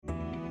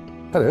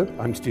Hello,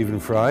 I'm Stephen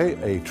Fry,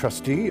 a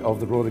trustee of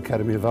the Royal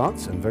Academy of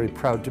Arts and very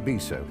proud to be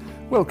so.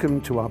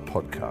 Welcome to our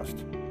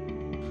podcast.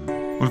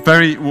 Well, a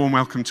very warm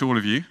welcome to all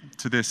of you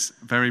to this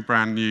very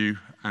brand new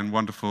and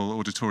wonderful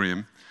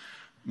auditorium.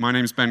 My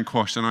name's Ben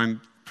Quash and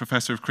I'm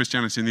Professor of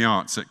Christianity and the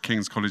Arts at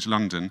King's College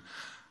London.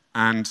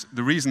 And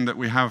the reason that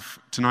we have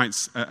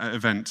tonight's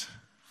event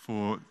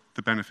for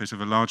the benefit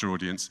of a larger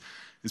audience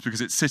is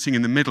because it's sitting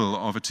in the middle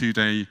of a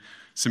two-day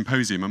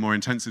symposium, a more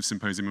intensive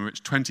symposium in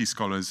which 20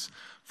 scholars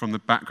from the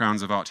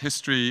backgrounds of art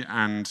history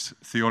and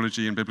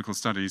theology and biblical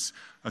studies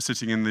are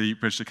sitting in the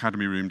British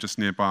Academy room just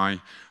nearby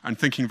and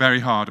thinking very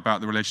hard about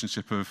the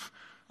relationship of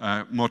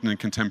modern and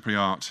contemporary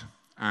art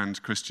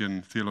and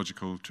Christian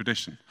theological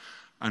tradition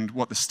and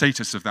what the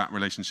status of that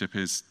relationship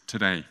is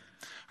today.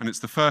 And it's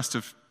the first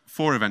of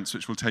 4 events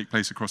which will take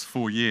place across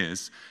 4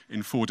 years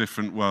in 4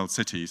 different world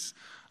cities.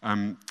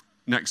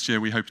 Next year,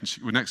 we hope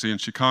next year in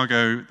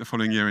Chicago, the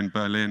following year in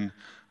Berlin,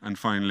 and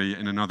finally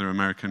in another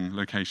American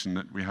location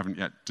that we haven't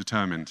yet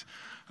determined.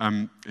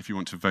 If you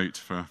want to vote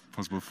for a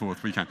possible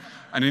 4th, we can.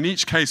 And in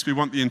each case, we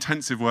want the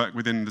intensive work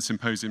within the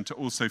symposium to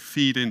also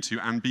feed into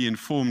and be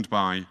informed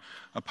by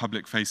a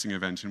public-facing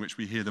event in which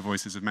we hear the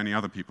voices of many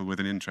other people with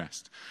an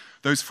interest.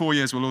 Those 4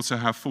 years will also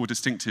have 4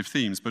 distinctive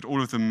themes, but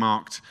all of them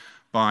marked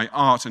by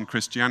art and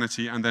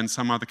Christianity and then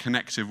some other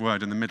connective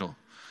word in the middle.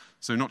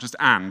 So not just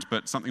and,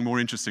 but something more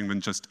interesting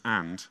than just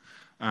and.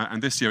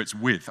 And this year it's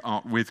with,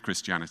 art with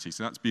Christianity.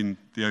 So that's been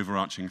the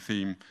overarching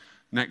theme.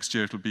 Next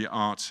year it'll be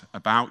art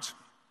about.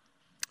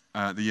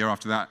 The year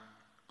after that,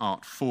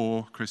 art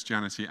for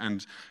Christianity.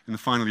 And in the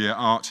final year,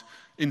 art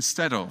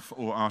instead of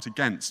or art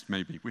against,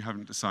 maybe. We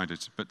haven't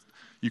decided. But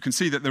you can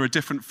see that there are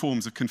different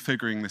forms of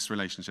configuring this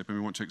relationship, and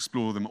we want to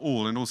explore them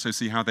all and also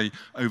see how they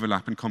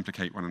overlap and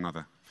complicate one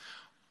another.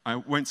 I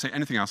won't say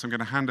anything else. I'm going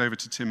to hand over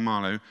to Tim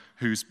Marlowe,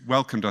 who's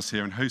welcomed us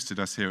here and hosted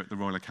us here at the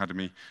Royal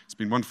Academy. It's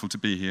been wonderful to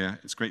be here.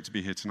 It's great to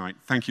be here tonight.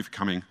 Thank you for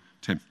coming,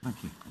 Tim. Thank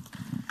you.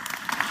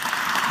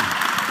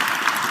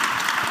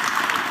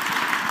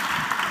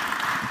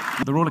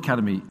 The Royal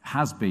Academy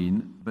has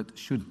been, but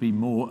should be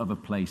more of a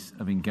place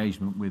of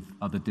engagement with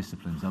other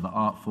disciplines, other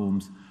art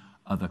forms,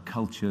 other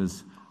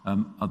cultures,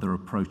 other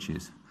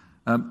approaches.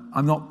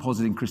 I'm not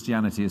positing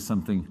Christianity as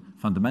something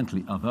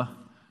fundamentally other.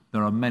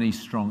 There are many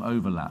strong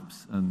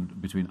overlaps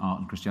between art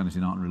and Christianity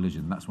and art and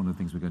religion. That's one of the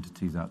things we're going to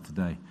tease out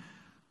today.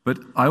 But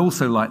I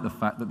also like the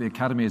fact that the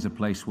Academy is a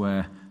place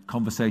where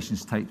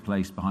conversations take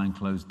place behind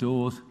closed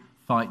doors,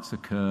 fights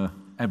occur,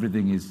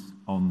 everything is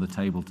on the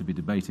table to be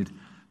debated.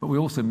 But we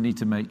also need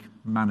to make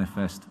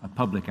manifest a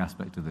public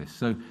aspect of this.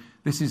 So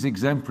this is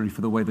exemplary for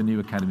the way the new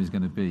Academy is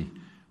going to be.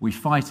 We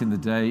fight in the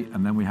day,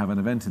 and then we have an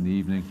event in the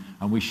evening,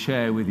 and we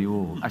share with you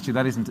all. Actually,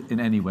 that isn't in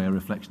any way a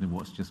reflection of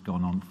what's just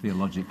gone on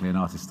theologically and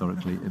art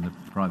historically in the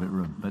private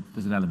room, but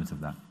there's an element of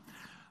that.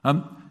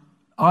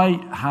 I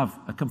have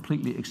a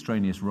completely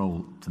extraneous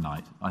role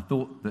tonight. I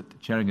thought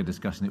that chairing a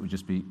discussion, it would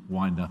just be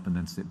wind up and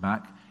then sit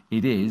back.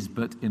 It is,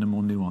 but in a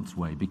more nuanced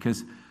way,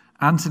 because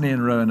Antony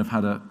and Rowan have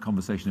had a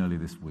conversation earlier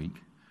this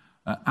week.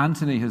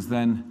 Antony has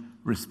then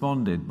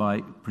responded by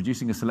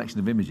producing a selection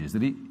of images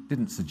that he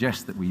didn't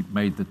suggest that we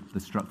made the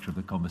structure of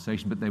the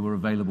conversation, but they were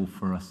available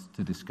for us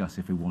to discuss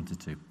if we wanted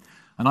to.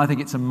 And I think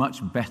it's a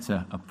much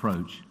better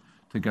approach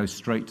to go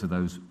straight to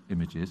those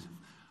images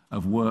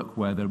of work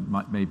where there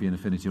may be an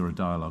affinity or a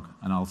dialogue,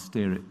 and I'll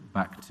steer it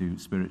back to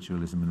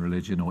spiritualism and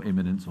religion, or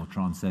immanence, or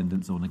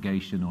transcendence, or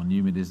negation, or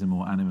numinism,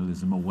 or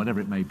animalism, or whatever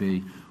it may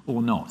be,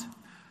 or not.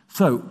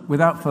 So,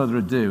 without further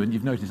ado, and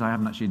you've noticed I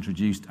haven't actually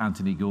introduced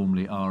Antony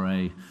Gormley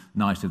RA,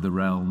 Knight of the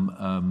Realm,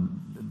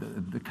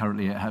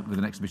 currently with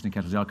an exhibition in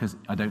Canterbury, because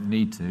I don't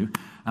need to,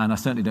 and I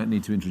certainly don't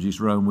need to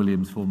introduce Rowan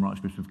Williams, former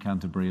Archbishop of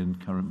Canterbury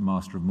and current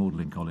Master of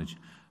Magdalen College.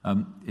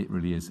 It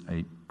really is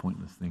a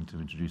pointless thing to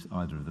introduce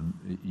either of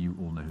them. You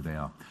all know who they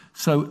are.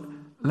 So,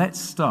 let's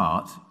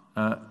start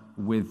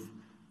with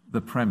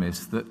the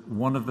premise that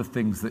one of the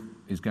things that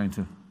is going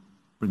to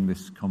bring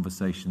this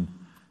conversation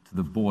to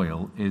the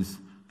boil is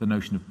the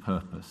notion of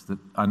purpose. That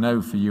I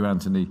know for you,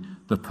 Antony,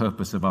 the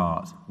purpose of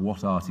art,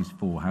 what art is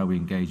for, how we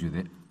engage with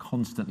it,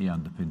 constantly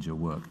underpins your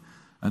work.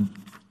 And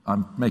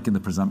I'm making the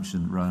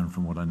presumption, Rowan,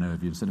 from what I know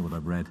of you, and certainly what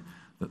I've read,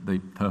 that the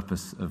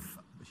purpose of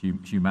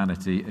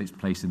humanity, its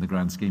place in the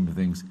grand scheme of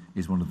things,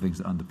 is one of the things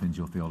that underpins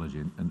your theology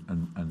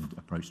and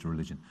approach to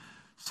religion.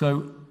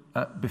 So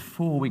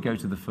before we go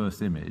to the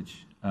first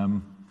image,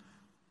 in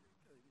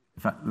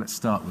fact, let's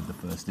start with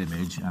the first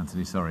image,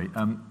 Antony, sorry.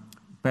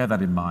 Bear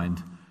that in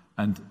mind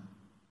and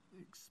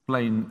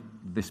explain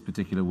this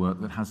particular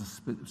work that has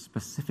a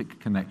specific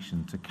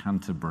connection to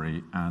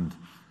Canterbury and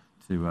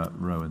to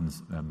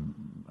Rowan's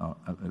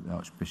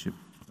Archbishop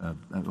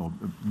or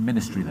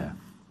ministry there.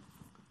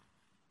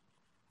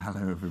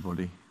 Hello,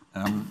 everybody.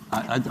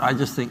 I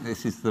just think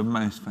this is the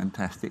most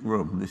fantastic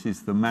room. This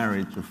is the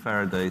marriage of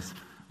Faraday's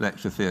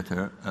lecture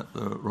theatre at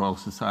the Royal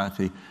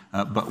Society,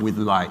 but with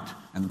light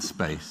and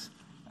space.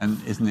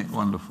 And isn't it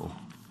wonderful?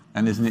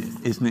 And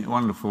isn't it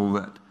wonderful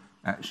that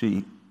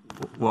actually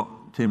what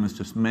Tim has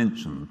just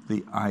mentioned,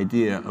 the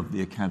idea of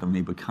the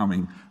Academy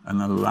becoming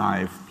an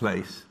alive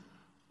place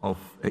of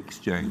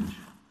exchange,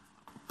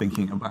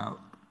 thinking about,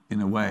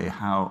 in a way,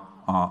 how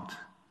art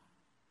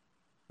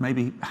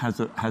maybe has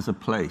a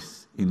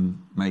place in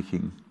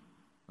making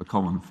a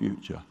common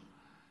future.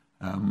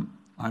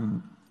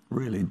 I'm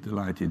really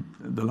delighted.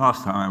 The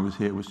last time I was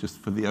here was just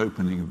for the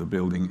opening of the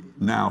building.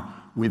 Now,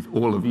 with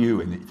all of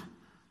you in it,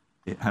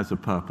 it has a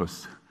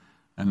purpose.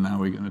 And now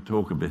we're going to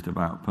talk a bit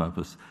about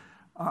purpose.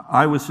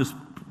 I was just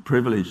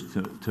privileged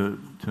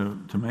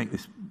to make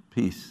this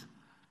piece.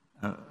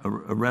 A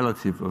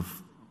relative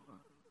of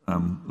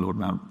Lord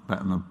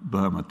Mountbatten of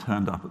Burma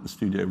turned up at the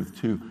studio with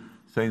 2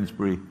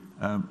 Sainsbury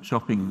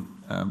shopping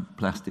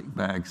plastic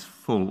bags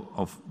full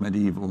of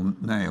medieval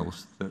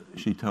nails that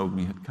she told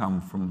me had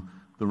come from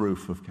the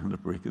roof of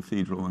Canterbury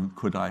Cathedral, and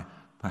could I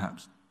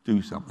perhaps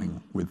do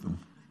something with them?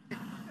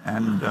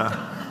 And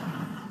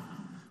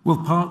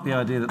we'll park the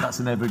idea that that's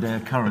an everyday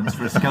occurrence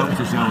for a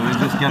sculptor, shall we?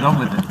 Just get on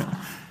with it.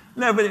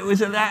 No, but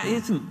that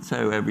isn't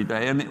so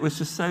everyday, and it was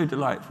just so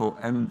delightful.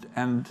 And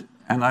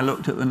I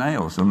looked at the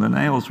nails, and the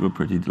nails were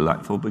pretty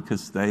delightful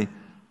because they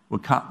were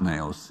cut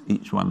nails.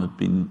 Each one had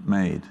been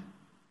made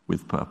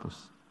with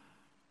purpose,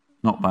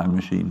 not by a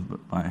machine,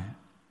 but by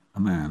a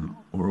man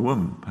or a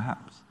woman,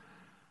 perhaps.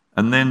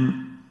 And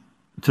then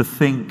to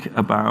think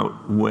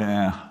about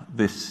where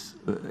this,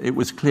 it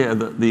was clear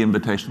that the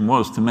invitation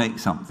was to make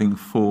something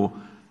for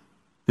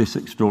this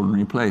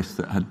extraordinary place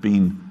that had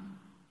been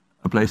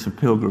a place of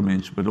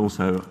pilgrimage, but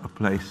also a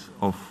place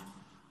of,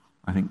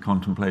 I think,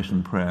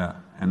 contemplation, prayer,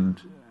 and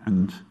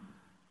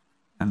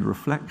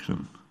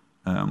reflection.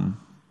 And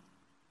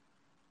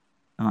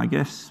I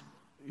guess,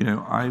 you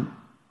know,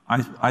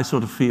 I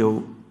sort of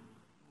feel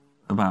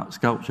about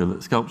sculpture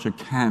that sculpture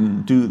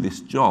can do this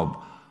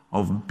job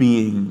of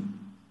being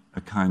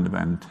a kind of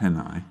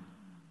antennae,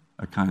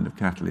 a kind of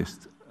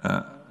catalyst,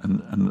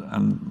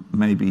 and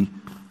maybe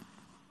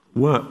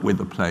work with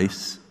a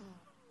place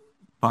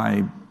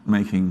by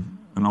making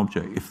an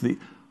object. If the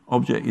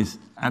object is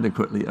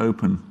adequately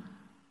open,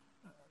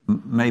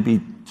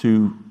 maybe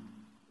to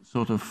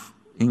sort of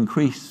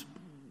increase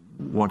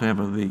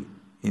whatever the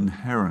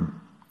inherent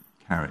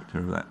character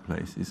of that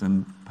place is,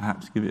 and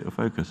perhaps give it a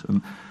focus.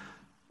 And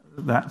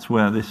that's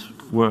where this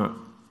work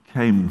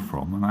came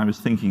from. And I was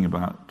thinking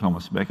about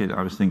Thomas Becket.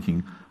 I was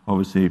thinking,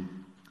 obviously,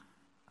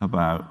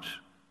 about,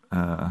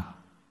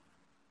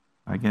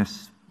 I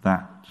guess,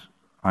 that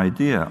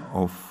idea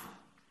of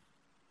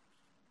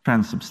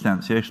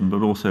transubstantiation,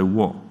 but also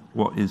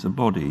what is a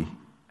body.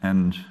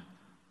 And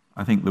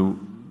I think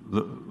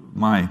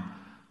my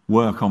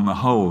work on the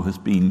whole has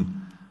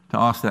been to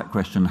ask that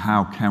question: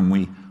 how can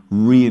we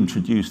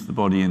reintroduce the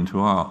body into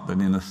art that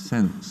in a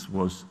sense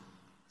was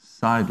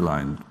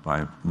sidelined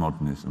by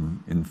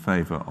modernism in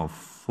favor of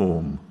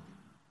form,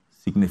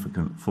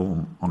 significant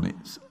form on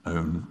its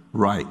own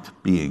right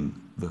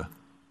being the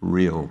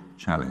real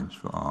challenge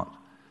for art?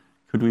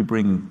 Could we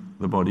bring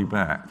the body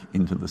back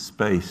into the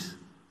space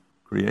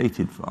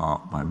created for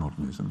art by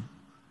modernism,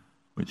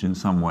 which in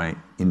some way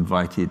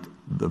invited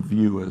the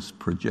viewer's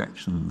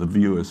projection, the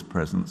viewer's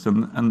presence?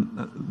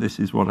 And this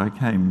is what I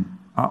came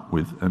up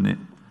with, and it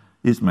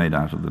is made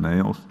out of the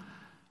nails,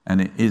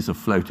 and it is a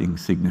floating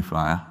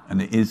signifier,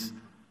 and it is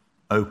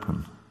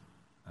open.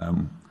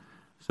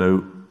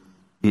 So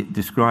it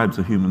describes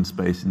a human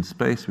space in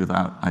space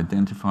without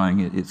identifying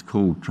it. It's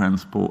called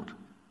transport,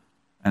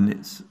 and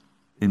it's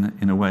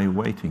in a way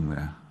waiting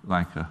there,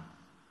 like a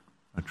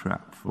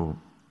trap for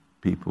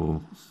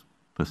people's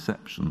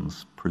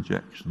perceptions,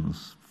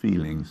 projections,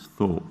 feelings,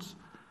 thoughts.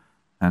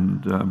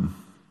 And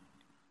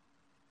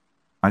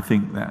I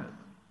think that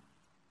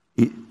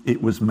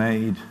it was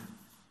made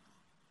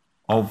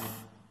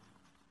of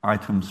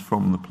items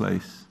from the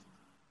place,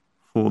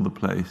 for the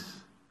place.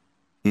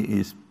 It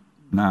is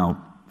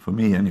now, for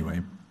me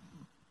anyway,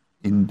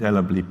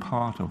 indelibly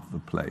part of the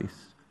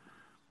place.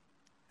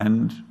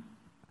 And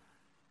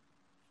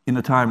in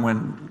a time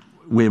when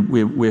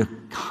we're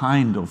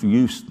kind of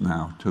used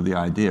now to the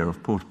idea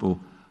of portable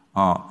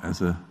art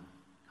as a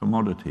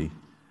commodity,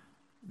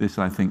 this,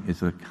 I think,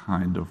 is a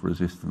kind of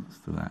resistance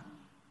to that.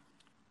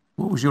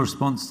 What was your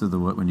response to the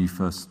work when you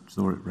first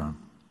saw it, Rowan?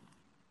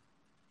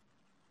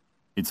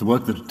 It's a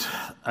work that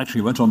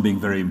actually went on being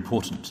very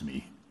important to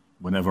me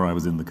whenever I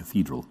was in the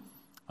cathedral.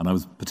 And I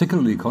was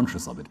particularly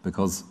conscious of it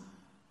because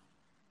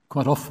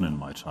quite often in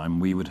my time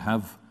we would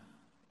have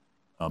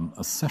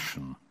a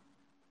session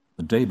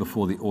the day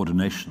before the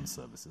ordination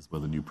services, where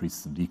the new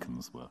priests and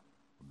deacons were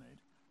made,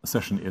 a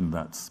session in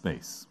that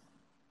space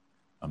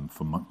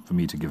for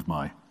me to give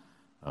my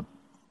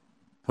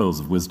pearls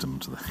of wisdom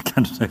to the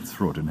candidates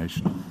for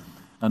ordination.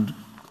 And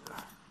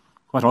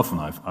quite often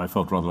I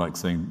felt rather like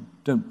saying,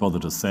 don't bother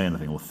to say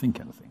anything or think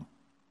anything.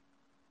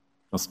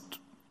 Just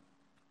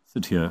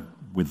sit here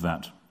with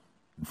that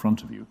in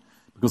front of you.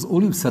 Because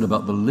all you've said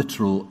about the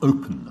literal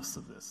openness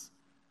of this,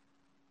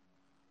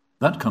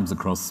 that comes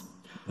across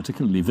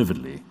particularly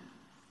vividly,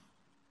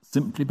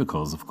 simply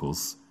because, of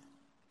course,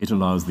 it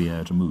allows the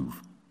air to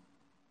move.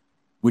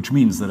 Which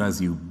means that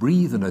as you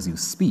breathe and as you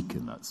speak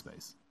in that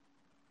space,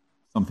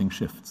 something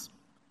shifts.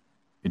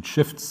 It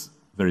shifts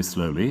very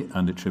slowly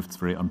and it shifts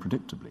very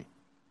unpredictably,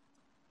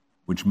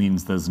 which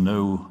means there's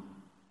no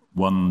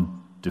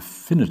one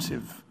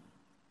definitive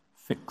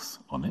fix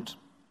on it.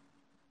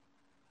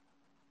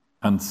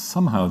 And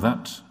somehow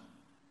that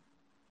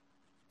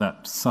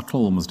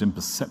subtle, almost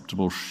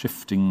imperceptible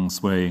shifting,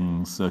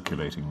 swaying,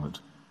 circulating that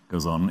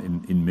goes on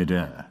in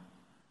midair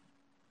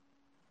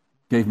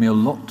gave me a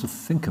lot to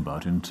think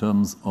about in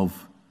terms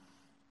of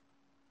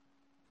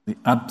the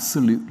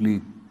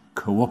absolutely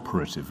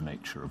cooperative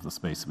nature of the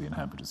space we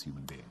inhabit as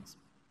human beings.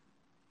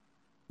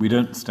 We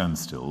don't stand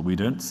still. We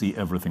don't see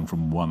everything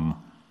from one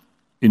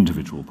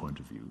individual point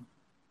of view.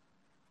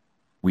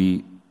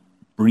 We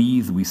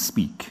breathe, we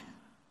speak.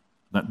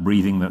 That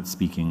breathing, that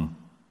speaking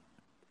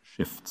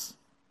shifts.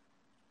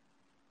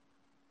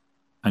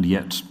 And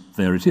yet,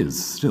 there it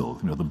is still.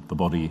 The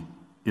body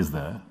is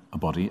there, a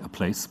body, a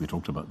place. We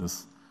talked about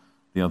this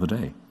the other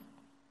day.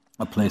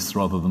 A place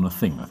rather than a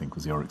thing, I think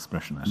was your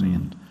expression, Atty.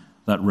 And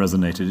that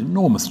resonated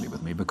enormously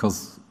with me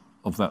because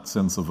of that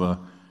sense of a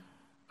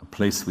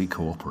place we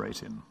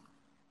cooperate in.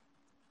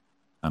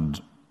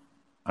 And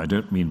I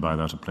don't mean by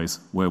that a place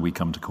where we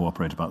come to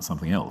cooperate about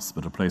something else,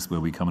 but a place where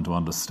we come to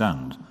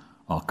understand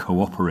our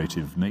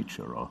cooperative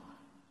nature, our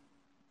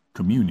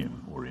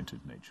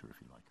communion-oriented nature, if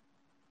you like.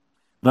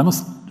 But I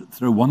must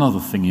throw one other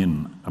thing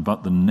in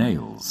about the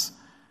nails.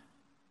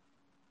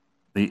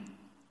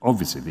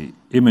 Obviously, the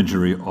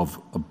imagery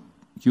of a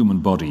human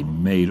body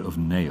made of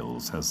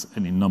nails has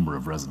any number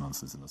of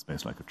resonances in a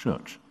space like a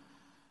church.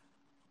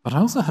 But I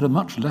also had a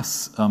much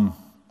less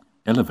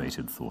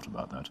elevated thought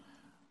about that,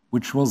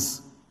 which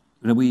was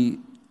we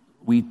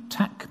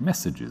tack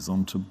messages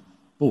onto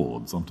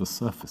boards, onto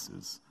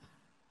surfaces.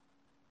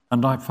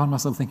 And I found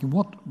myself thinking,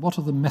 what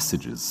are the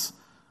messages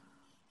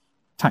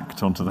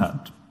tacked onto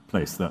that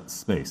place, that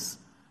space?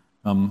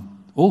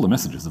 All the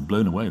messages have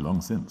blown away long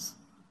since.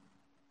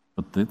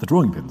 But the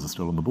drawing pins are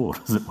still on the board,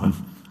 as it were.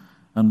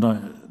 And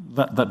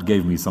that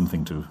gave me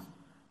something to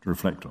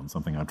reflect on,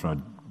 something I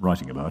tried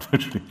writing about,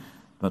 actually.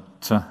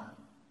 But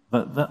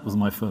that was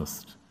my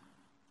first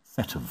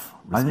set of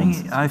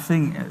responses. I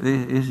think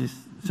this is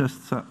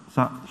just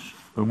such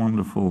a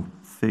wonderful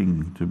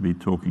thing to be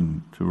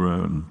talking to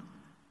Rowan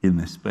in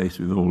this space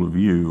with all of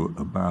you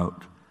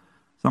about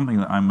something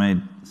that I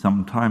made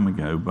some time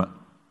ago but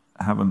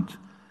haven't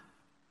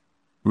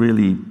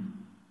really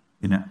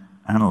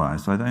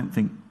analysed. I don't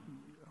think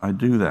I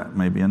do that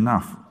maybe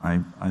enough.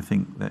 I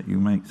think that you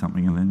make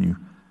something and then you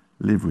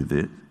live with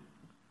it.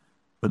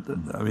 But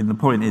the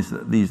point is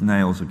that these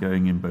nails are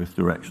going in both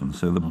directions.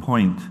 So the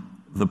point,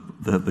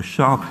 the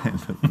sharp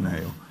end of the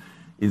nail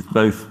is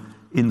both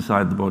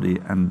inside the body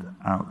and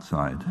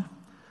outside.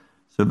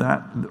 So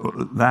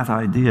that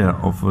idea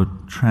of a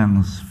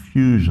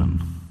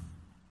transfusion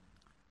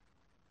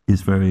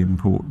is very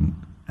important.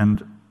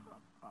 And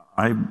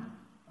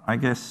I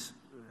guess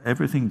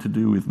everything to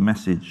do with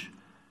message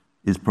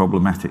is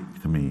problematic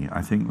to me.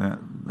 I think that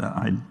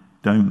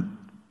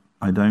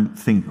I don't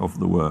think of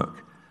the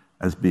work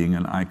as being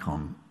an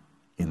icon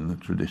in the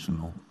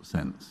traditional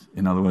sense.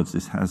 In other words,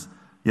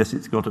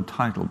 it's got a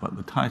title, but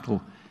the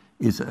title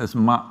is as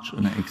much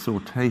an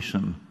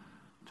exhortation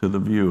to the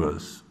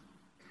viewer's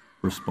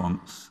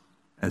response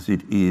as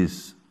it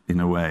is, in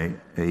a way,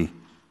 a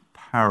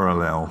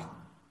parallel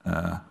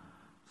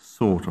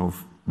sort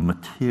of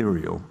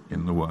material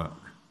in the work.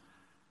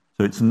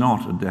 So it's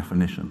not a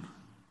definition.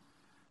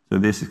 So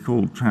this is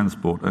called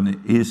transport, and it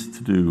is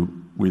to do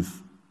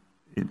with,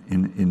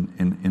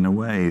 in a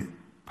way,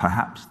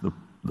 perhaps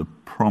the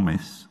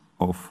promise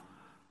of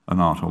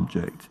an art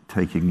object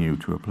taking you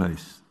to a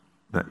place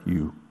that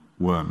you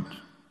weren't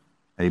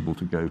able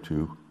to go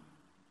to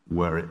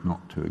were it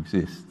not to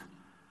exist.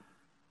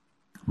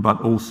 But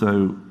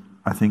also,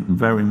 I think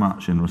very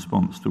much in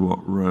response to what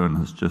Rowan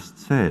has just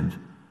said,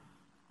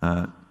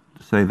 to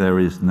say there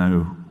is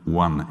no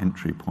one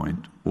entry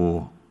point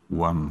or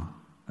one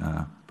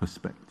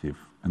perspective,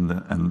 and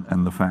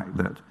the fact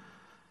that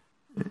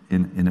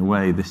in a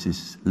way this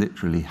is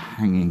literally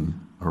hanging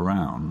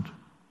around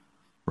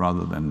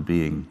rather than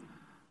being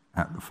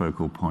at the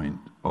focal point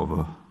of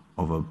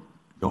a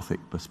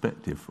Gothic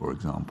perspective, for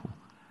example.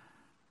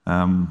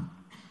 And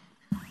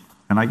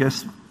I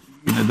guess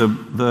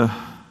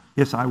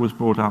yes, I was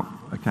brought up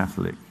a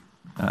Catholic.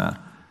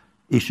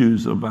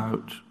 Issues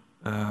about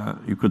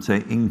you could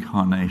say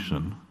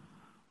incarnation,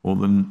 or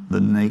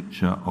the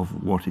nature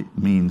of what it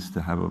means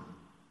to have a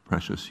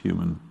precious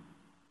human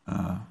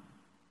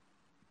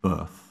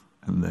birth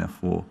and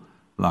therefore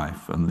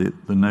life, and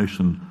the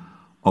notion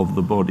of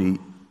the body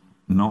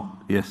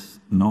not as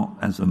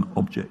an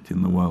object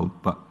in the world,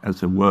 but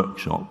as a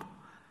workshop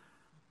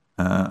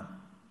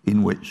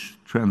in which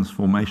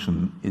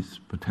transformation is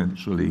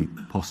potentially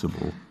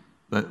possible.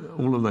 But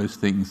all of those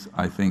things,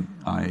 I think,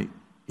 I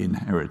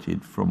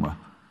inherited from a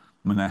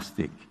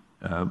monastic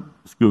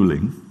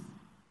schooling,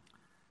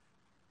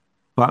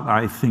 but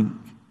I think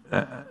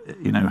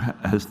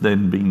has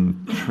then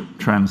been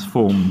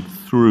transformed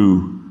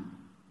through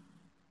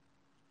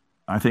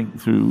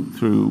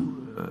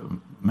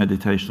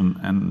meditation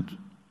and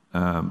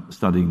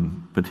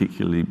studying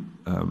particularly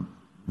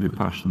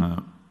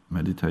Vipassana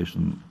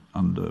meditation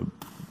under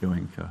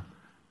Goenka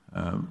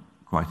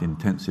quite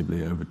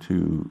intensively over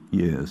 2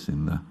 years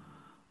in the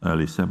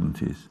early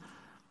 70s.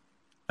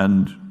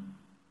 And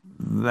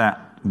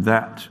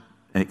that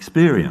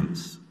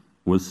experience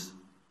was,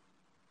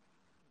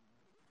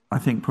 I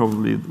think,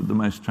 probably the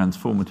most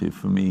transformative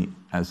for me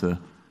as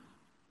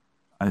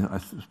I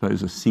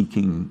suppose, a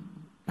seeking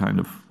kind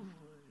of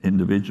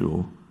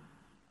individual.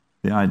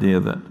 The idea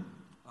that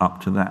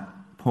up to that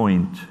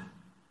point,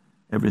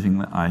 everything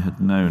that I had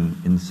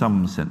known in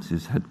some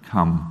senses had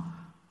come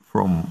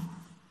from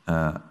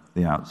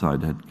the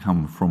outside, had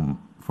come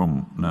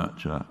from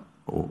nurture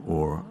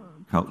or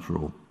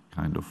cultural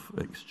kind of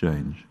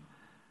exchange.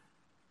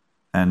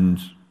 And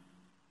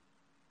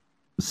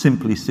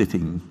simply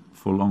sitting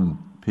for long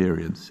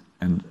periods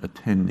and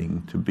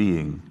attending to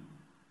being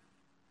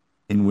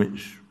in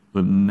which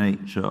the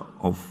nature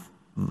of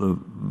the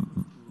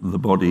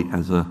body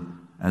as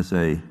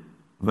a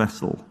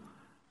vessel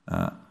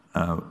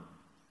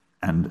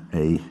and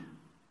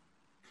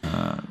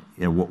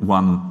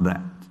one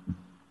that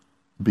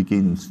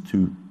begins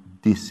to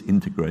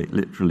disintegrate,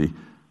 literally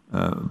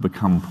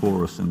become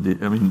porous. And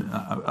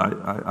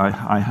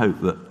I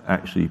hope that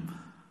actually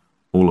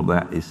all of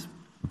that is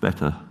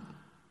better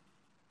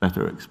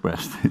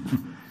expressed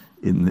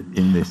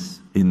in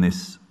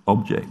this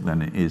object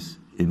than it is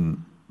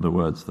in the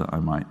words that I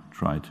might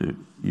try to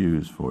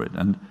use for it.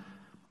 And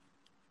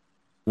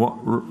what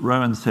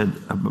Rowan said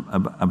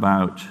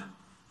about,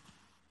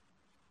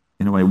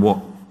 in a way,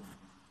 what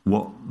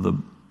the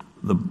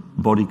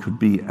body could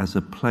be as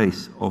a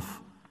place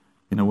of,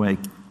 in a way,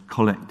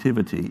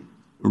 collectivity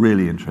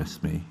really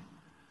interests me.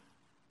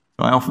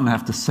 I often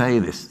have to say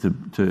this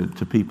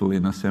to people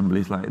in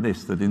assemblies like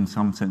this, that in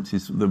some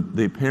senses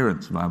the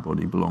appearance of our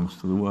body belongs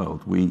to the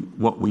world.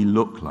 What we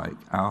look like,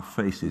 our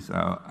faces,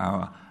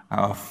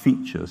 our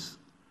features,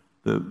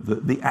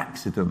 the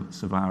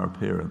accidents of our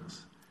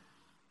appearance,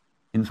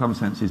 in some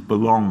senses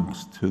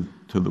belongs to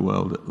the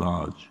world at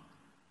large.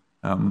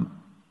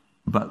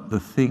 But the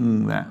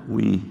thing that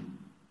we,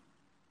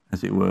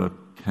 as it were,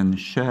 can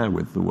share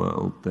with the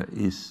world that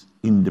is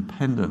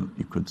independent,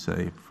 you could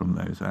say, from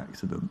those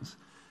accidents,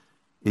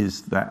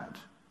 is that,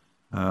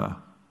 I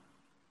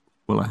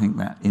think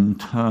that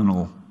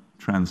internal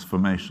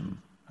transformation,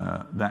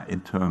 that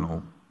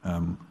internal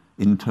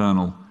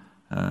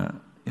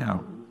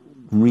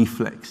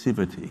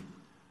reflexivity,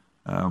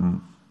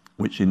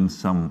 which in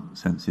some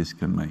senses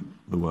can make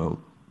the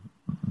world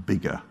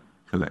bigger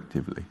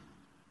collectively.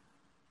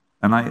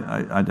 And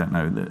I don't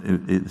know,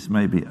 it's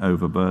maybe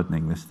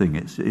overburdening this thing.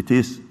 It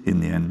is,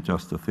 in the end,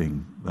 just a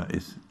thing that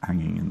is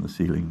hanging in the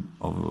ceiling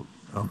of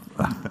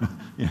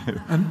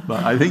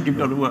but I think you've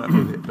got to work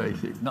with it,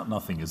 basically.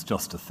 Nothing is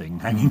just a thing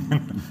hanging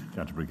in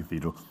Canterbury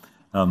Cathedral.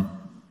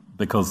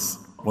 Because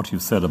what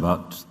you've said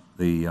about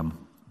the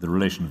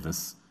relation of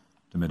this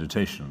to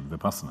meditation,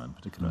 Vipassana in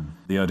particular,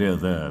 the idea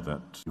there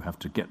that you have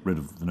to get rid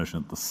of the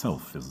notion that the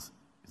self is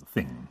a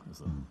thing,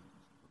 is a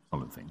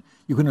solid thing.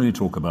 You can only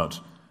talk about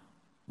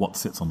what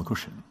sits on the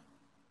cushion,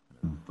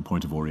 the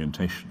point of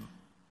orientation.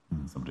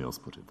 Somebody else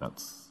put it.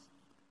 That's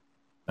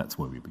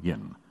where we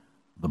begin.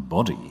 The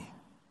body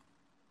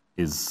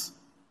is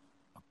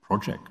a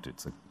project.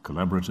 It's a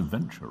collaborative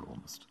venture,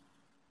 almost,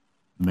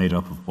 made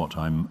up of what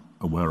I'm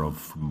aware of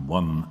from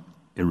one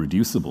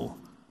irreducible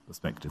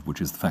perspective,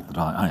 which is the fact that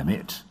I am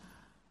it,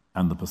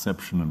 and the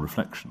perception and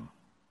reflection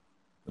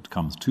that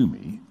comes to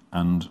me.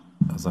 And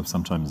as I've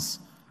sometimes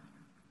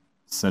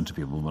said to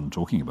people when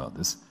talking about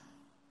this,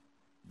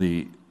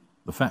 the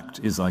fact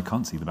is I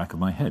can't see the back of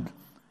my head.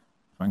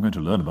 If I'm going to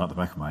learn about the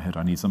back of my head,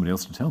 I need somebody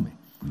else to tell me.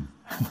 And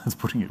that's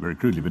putting it very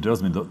crudely, but it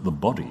does mean that the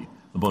body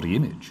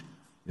image,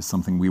 is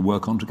something we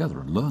work on together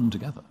and learn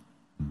together.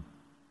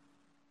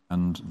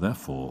 And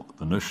therefore,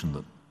 the notion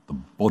that the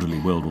bodily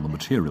world or the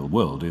material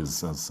world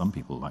is, as some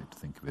people like to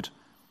think of it,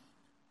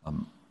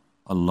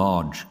 a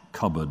large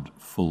cupboard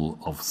full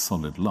of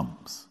solid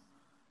lumps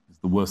is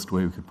the worst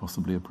way we could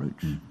possibly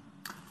approach the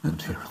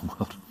material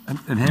world.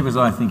 And here was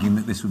I thinking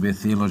that this would be a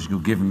theological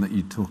given, that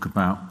you talk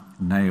about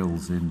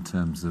nails in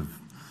terms of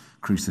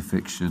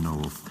crucifixion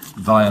or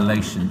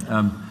violation.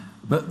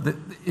 But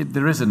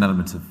there is an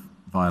element of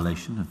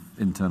violation, of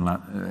internal,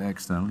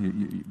 external,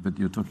 but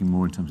you're talking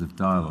more in terms of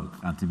dialogue,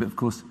 Antony. But of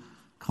course,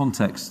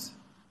 context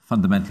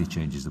fundamentally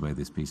changes the way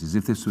this piece is.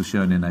 If this was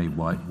shown in a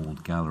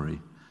white-walled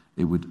gallery,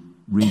 it would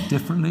read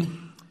differently,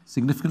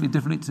 significantly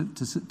differently to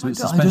its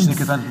suspension in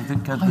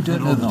Canterbury. I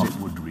don't know that it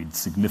would read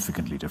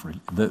significantly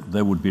differently.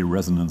 There would be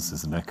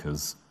resonances and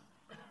echoes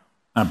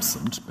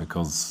absent,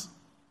 because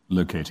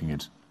locating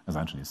it, as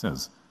Antony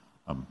says,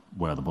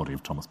 where the body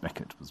of Thomas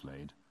Becket was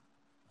laid,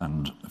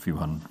 and a few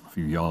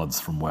yards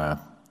from where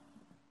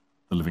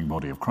the living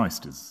body of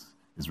Christ is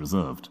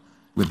reserved.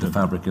 With the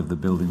fabric of the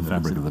building. The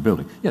fabric of the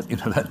building. Yeah,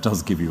 that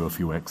does give you a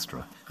few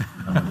extra.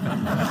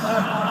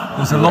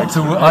 There's a lot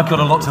to I've got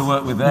a lot to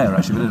work with there,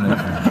 actually.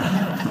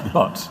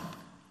 But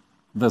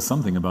there's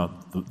something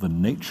about the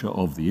nature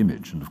of the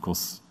image, and of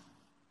course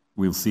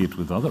we'll see it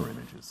with other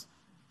images,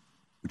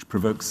 which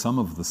provoke some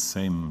of the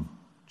same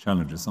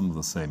challenges some of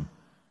the same,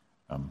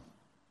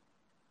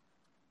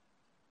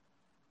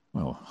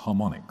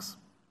 harmonics,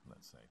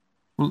 let's say.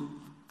 Well,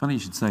 funny you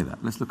should say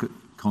that. Let's look at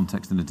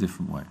context in a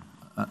different way.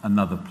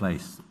 Another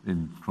place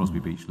in Crosby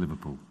Beach,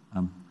 Liverpool.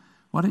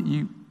 Why don't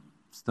you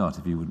start,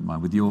 if you wouldn't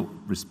mind, with your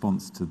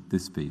response to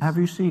this piece? Have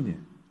you seen it?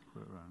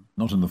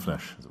 Not in the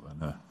flesh, as it were,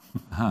 no.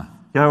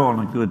 Go on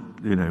a good,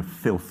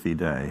 filthy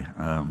day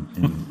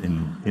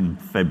in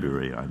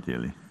February,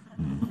 ideally.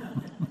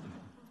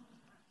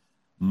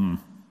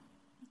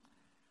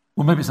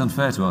 Well, maybe it's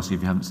unfair to ask you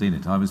if you haven't seen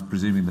it. I was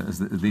presuming that as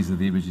these are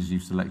the images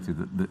you've selected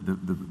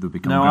that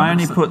become. No, I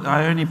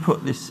only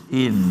put this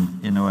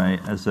in a way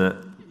as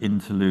a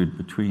interlude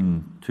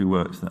between two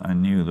works that I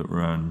knew that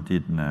Rowan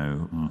did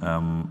know.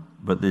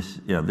 But this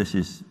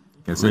is.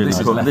 Okay, so really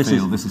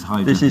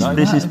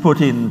this is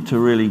put in to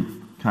really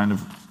kind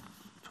of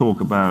talk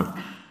about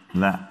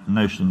that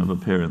notion of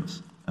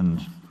appearance and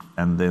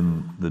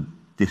then the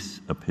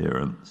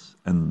disappearance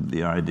and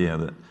the idea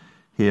that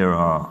here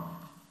are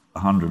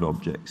 100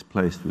 objects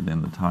placed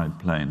within the tide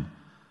plane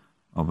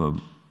of a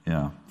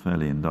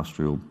fairly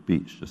industrial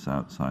beach just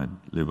outside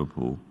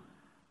Liverpool,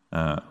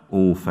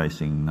 all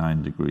facing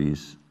 9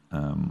 degrees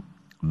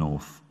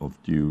north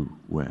of due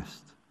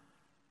west.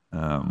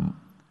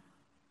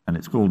 And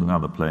it's called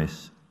Another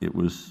Place. It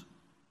was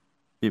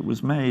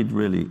made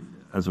really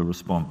as a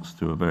response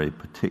to a very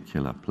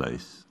particular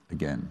place,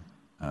 again,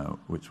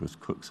 which was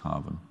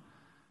Cuxhaven.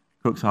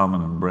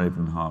 Cuxhaven and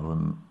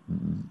Bremenhaven,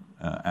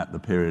 at the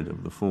period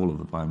of the fall of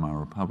the Weimar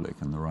Republic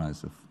and the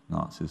rise of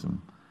Nazism,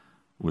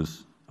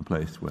 was a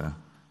place where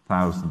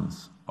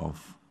thousands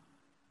of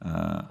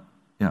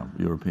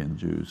European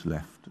Jews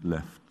left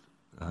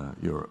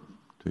Europe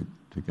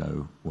to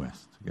go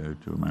west, to go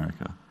to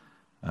America.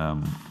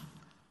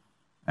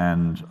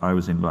 And I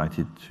was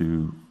invited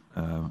to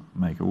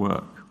make a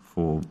work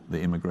for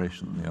the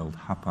old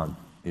Hapag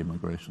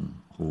immigration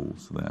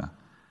halls there.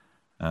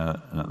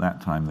 And at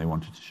that time they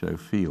wanted to show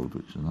Field,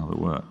 which is another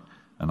work.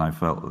 And I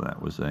felt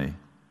that was a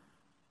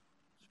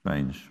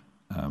strange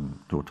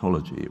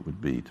tautology it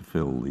would be to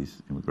fill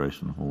these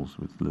immigration halls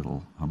with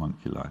little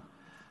homunculi.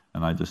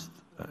 And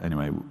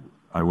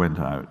I went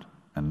out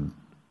and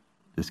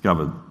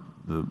discovered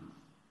the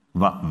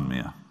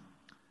Wattenmeer.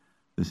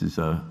 This is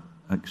an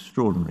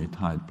extraordinary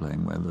tide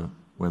plane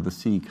where the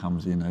sea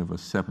comes in over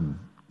 7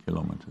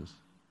 kilometers.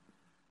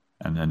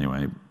 And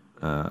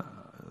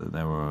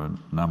there were a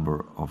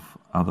number of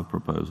other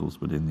proposals,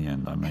 but in the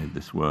end I made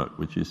this work,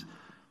 which is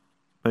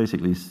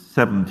basically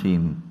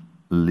 17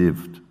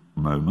 lived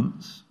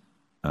moments,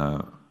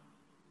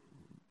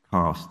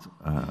 cast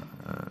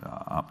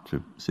up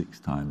to 6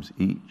 times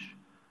each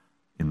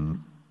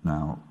in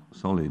now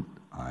solid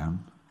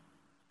iron.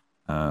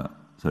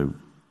 So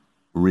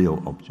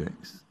real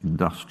objects,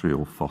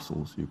 industrial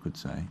fossils, you could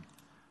say,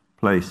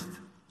 placed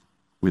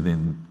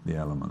within the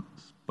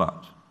elements,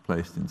 but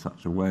placed in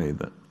such a way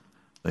that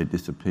they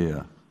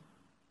disappear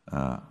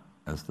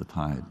as the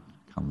tide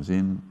comes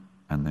in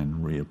and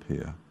then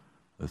reappear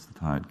as the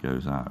tide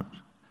goes out.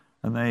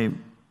 And they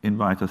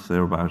invite us,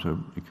 they're about a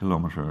 1.25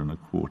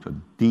 kilometers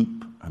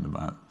deep and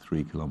about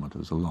 3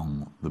 kilometers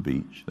along the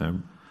beach.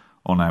 They're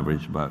on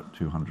average about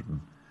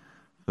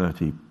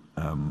 230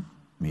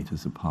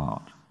 meters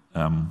apart.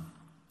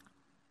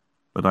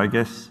 But I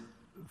guess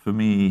for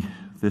me,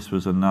 this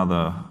was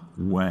another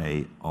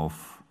way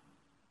of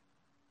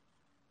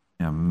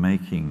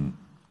making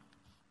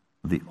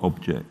the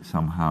object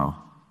somehow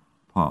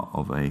part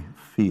of a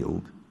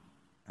field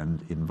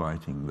and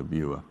inviting the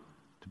viewer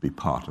to be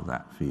part of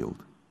that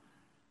field.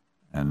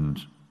 And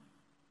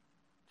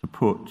to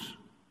put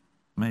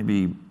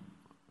maybe,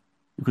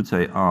 you could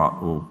say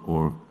art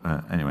or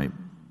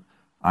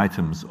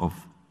items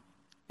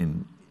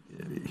in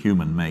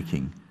human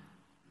making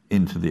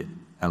into the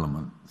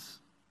elements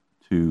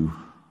to,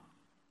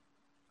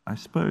 I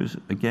suppose,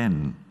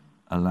 again,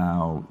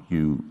 allow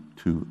you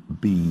to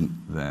be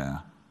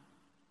there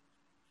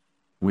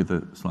with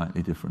a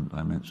slightly different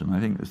dimension. I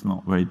think it's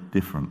not very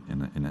different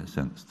in a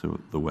sense to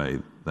the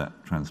way that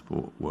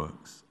transport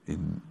works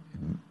in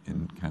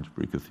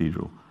Canterbury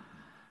Cathedral.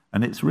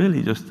 And it's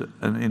really just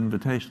an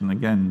invitation,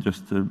 again,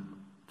 just to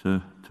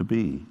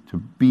be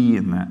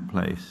in that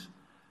place,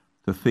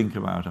 to think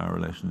about our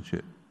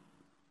relationship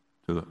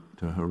to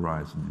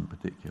horizon in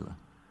particular,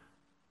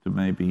 to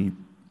maybe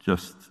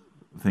just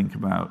think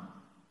about,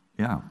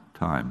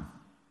 time,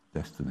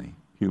 destiny,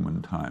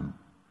 human time,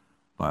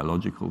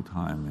 biological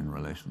time in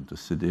relation to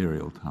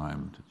sidereal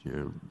time,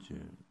 to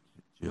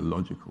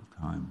geological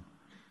time,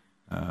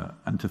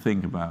 and to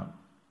think about,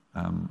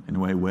 in a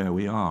way, where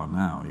we are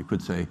now. You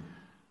could say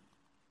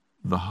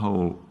the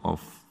whole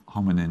of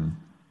hominin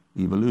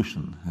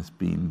evolution has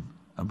been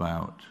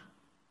about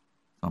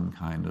some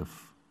kind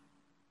of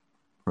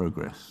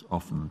progress,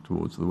 often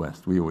towards the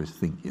West. We always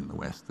think in the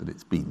West that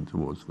it's been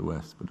towards the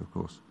West, but of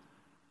course,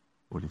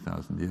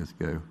 40,000 years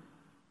ago,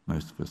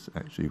 most of us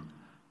actually,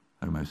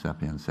 Homo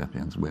sapiens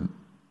sapiens, went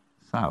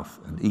south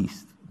and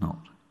east,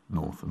 not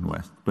north and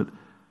west. But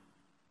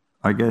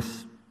I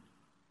guess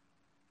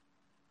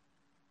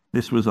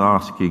this was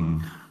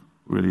asking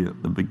really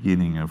at the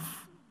beginning of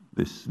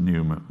this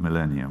new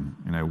millennium.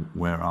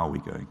 Where are we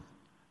going?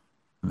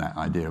 And that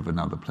idea of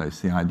another place,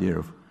 the idea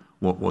of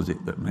what was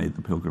it that made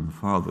the Pilgrim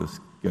Fathers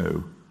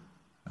go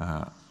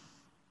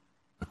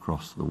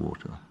across the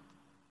water?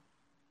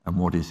 And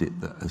what is it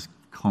that has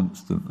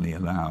constantly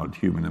allowed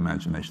human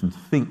imagination to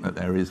think that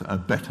there is a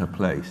better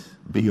place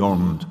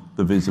beyond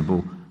the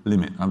visible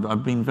limit?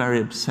 I've been very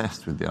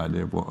obsessed with the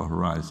idea of what a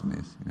horizon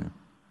is,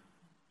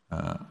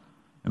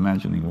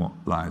 imagining what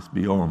lies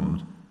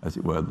beyond, as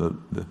it were,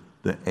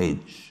 the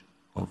edge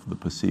of the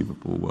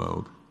perceivable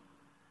world.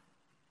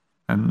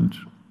 And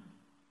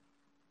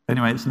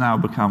anyway, it's now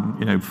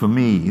become, for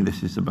me,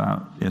 this is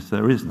about, yes,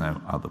 there is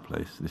no other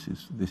place. This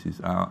is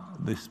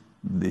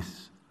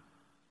this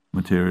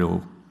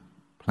material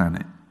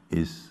planet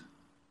is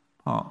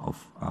part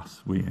of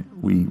us.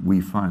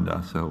 We find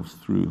ourselves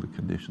through the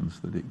conditions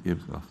that it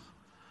gives us.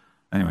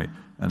 Anyway,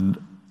 and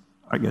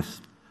I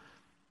guess,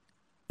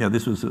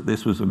 this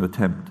was an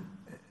attempt,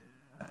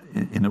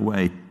 in a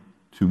way,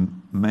 to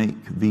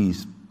make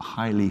these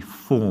highly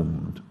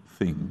formed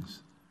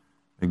things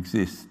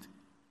exist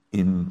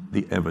in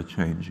the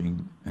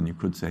ever-changing, and you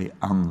could say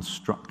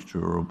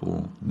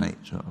unstructurable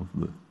nature of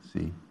the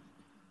sea.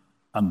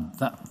 And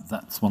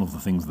that's one of the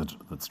things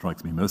that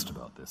strikes me most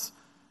about this,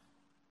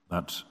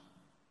 that,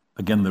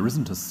 again, there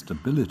isn't a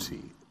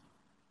stability,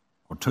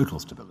 or total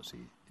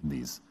stability, in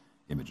these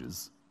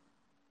images.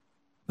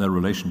 Their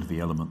relation to the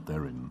element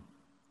they're in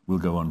will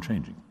go on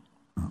changing.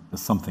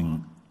 There's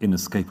something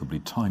inescapably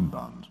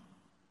time-bound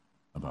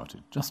about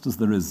it, just as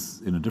there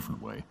is, in a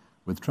different way,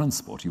 with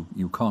transport.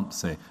 You can't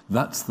say,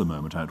 that's the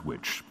moment at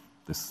which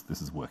this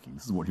is working,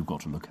 this is what you've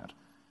got to look at.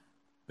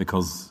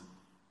 Because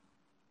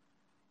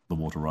the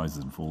water rises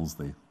and falls,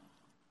 the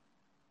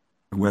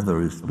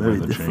weather is very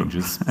weather different.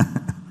 Changes,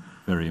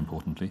 very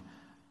importantly.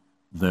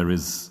 There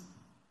is,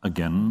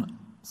 again,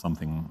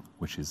 something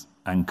which is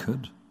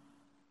anchored,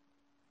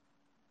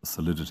 the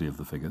solidity of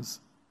the figures,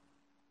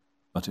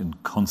 but in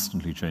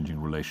constantly changing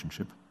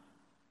relationship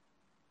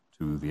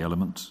to the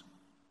element,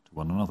 to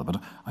one another.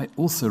 But I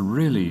also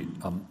really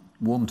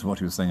warm to what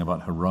you were saying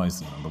about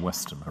horizon and the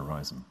Western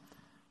horizon.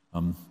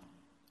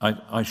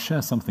 I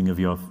share something of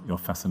your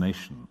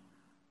fascination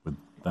with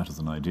that as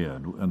an idea,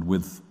 and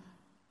with,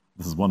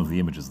 this is one of the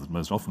images that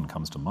most often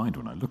comes to mind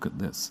when I look at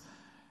this,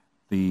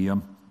 the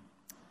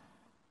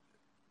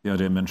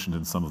idea mentioned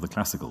in some of the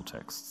classical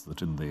texts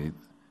that in the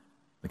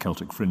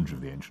Celtic fringe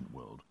of the ancient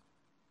world,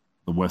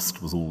 the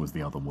West was always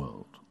the other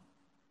world,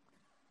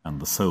 and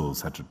the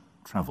souls had to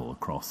travel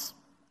across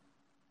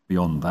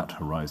beyond that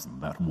horizon,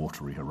 that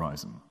watery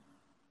horizon,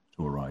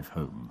 to arrive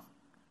home.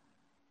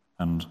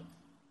 And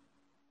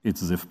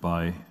it's as if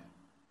by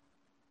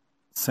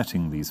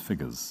setting these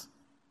figures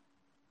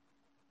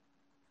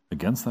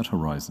against that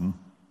horizon,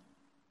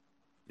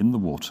 in the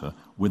water,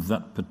 with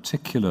that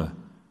particular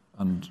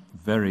and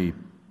very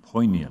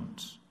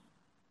poignant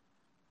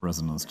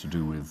resonance to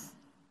do with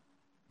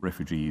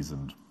refugees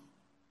and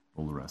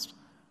all the rest.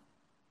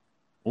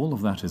 All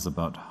of that is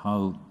about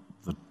how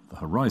the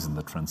horizon,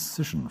 the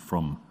transition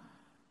from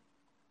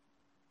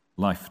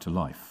life to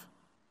life,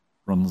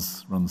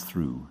 runs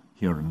through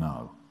here and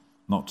now.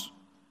 Not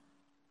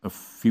a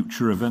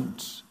future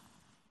event,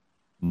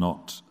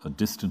 not a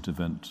distant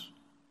event,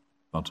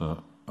 but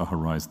a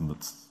horizon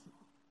that's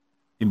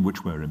in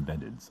which we're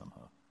embedded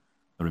somehow.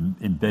 Or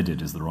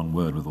embedded is the wrong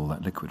word with all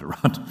that liquid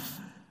around.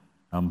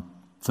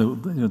 So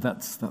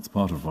that's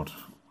part of what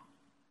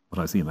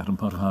I see in that, and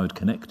part of how I'd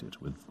connect it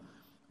with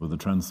the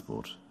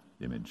transport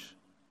image.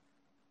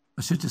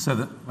 I should just say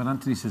that when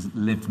Antony says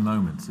lived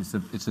moments,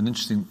 it's an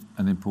interesting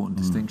and important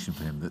distinction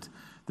for him, that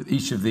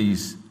each of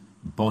these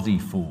body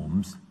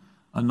forms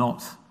are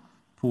not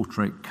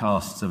portrait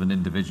casts of an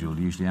individual,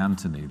 usually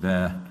Antony.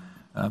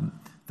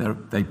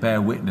 They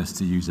bear witness,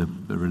 to use a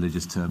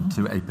religious term,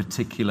 to a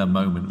particular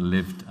moment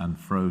lived and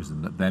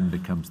frozen that then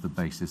becomes the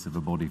basis of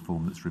a body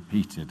form that's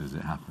repeated as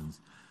it happens.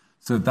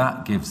 So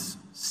that gives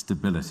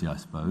stability, I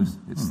suppose.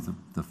 It's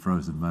the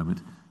frozen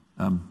moment.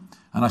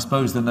 And I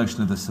suppose the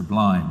notion of the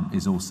sublime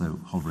is also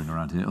hovering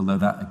around here, although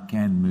that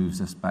again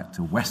moves us back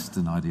to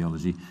Western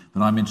ideology.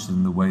 But I'm interested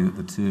in the way that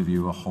the two of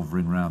you are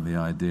hovering around the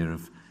idea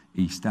of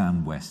East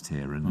and West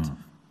here, and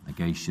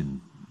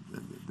negation,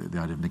 the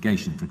idea of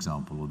negation, for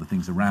example, or the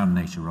things around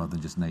nature rather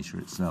than just nature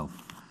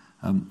itself.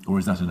 Or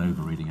is that an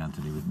overreading,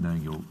 Antony, with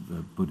knowing your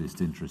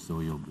Buddhist interests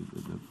or the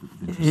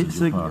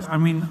interests of your past? I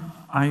mean,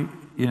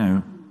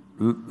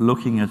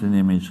 looking at an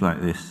image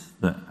like this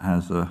that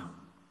has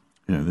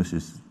this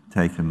is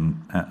taken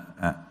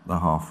at the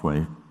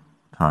halfway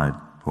tide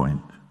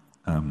point.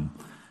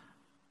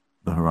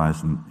 The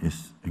horizon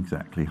is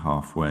exactly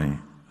halfway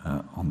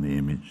on the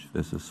image.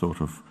 There's a sort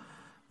of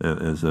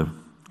there's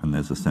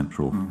a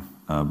central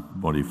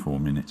body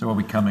form in it. So are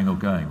we coming or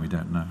going? We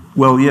don't know.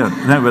 Well, yeah,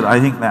 no, but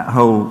I think that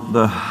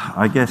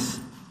I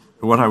guess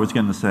what I was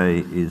going to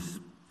say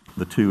is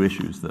the two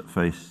issues that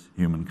face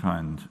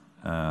humankind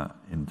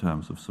in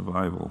terms of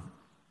survival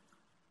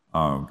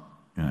are,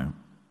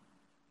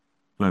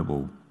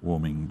 global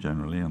warming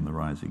generally and the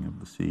rising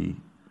of the sea,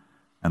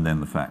 and then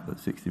the fact that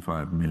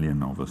 65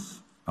 million of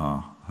us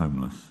are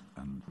homeless,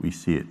 and we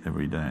see it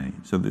every day.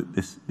 So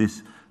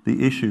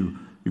the issue,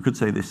 you could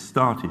say, this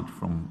started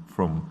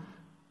from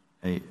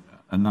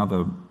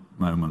another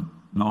moment,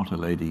 not a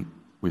lady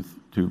with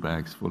 2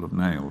 bags full of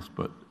nails,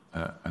 but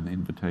an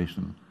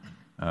invitation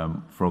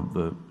from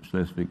the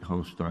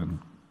Schleswig-Holstein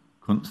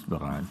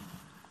Kunstverein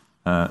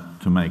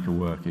to make a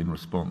work in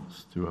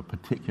response to a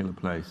particular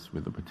place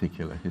with a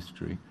particular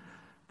history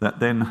that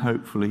then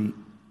hopefully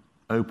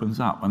opens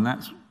up. And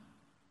that's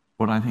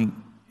what I think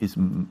is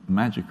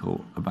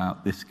magical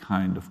about this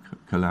kind of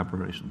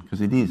collaboration, because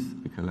it is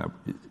a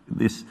collaboration.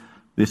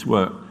 This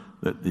work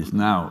that is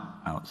now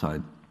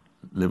outside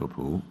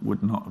Liverpool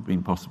would not have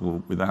been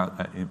possible without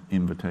that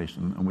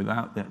invitation, and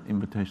without that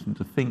invitation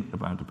to think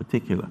about a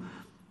particular,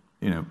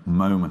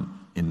 moment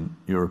in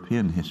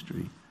European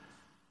history.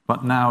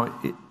 But now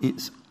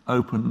it's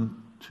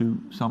open to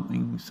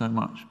something so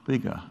much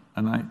bigger.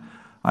 And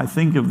I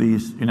think of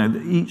these,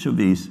 each of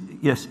these,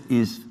 yes,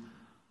 is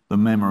the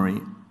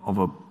memory of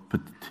a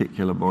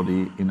particular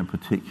body in a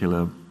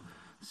particular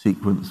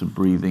sequence of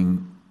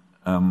breathing,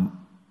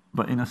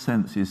 but in a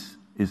sense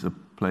is a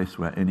place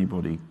where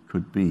anybody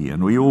could be.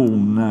 And we all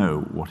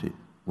know what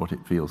it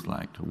feels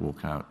like to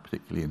walk out,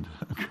 particularly into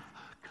a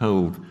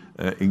cold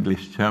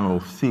English Channel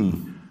Sea.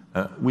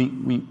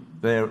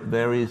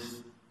 There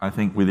is, I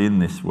think, within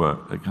this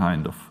work a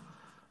kind of,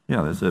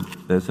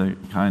 there's a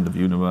kind of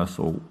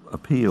universal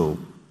appeal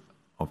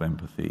of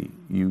empathy.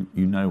 You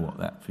know what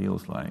that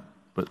feels like,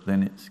 but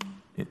then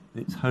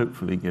it's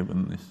hopefully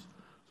given this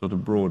sort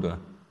of broader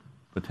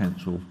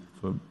potential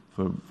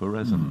for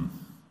resonance.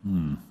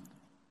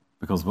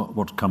 Because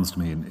what comes to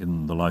me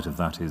in the light of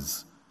that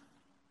is,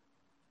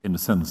 in a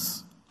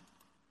sense,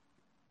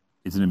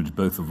 it's an image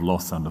both of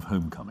loss and of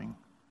homecoming.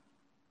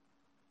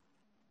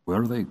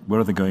 Where are they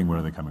going? Where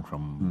are they coming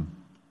from?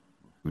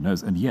 Who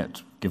knows? And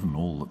yet, given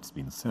all that's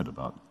been said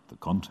about the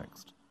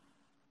context,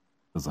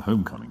 there's a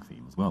homecoming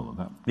theme as well.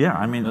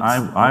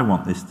 I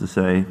want this to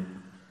say,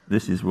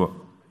 this is what,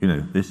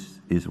 this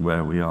is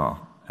where we are.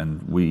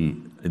 And we,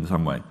 in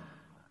some way,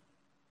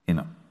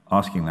 in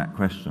asking that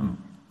question,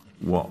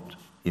 what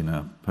in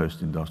a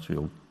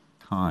post-industrial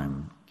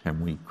time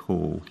can we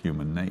call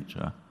human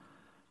nature?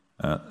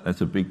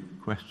 That's a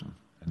big question.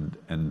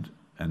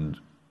 And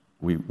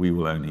we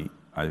will only,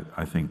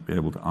 I think, be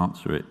able to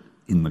answer it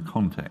in the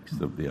context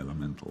of the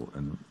elemental,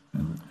 and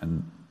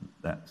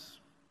that's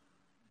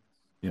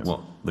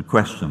what the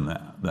question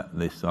that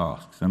this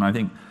asks. And I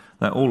think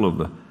that all of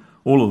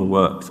the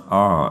works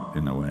are,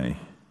 in a way,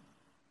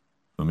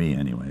 for me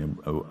anyway,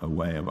 a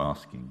way of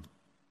asking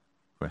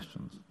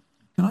questions.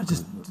 Can I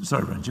just,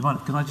 sorry, Ren, do you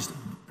mind? Can I just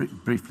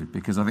briefly,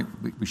 because I think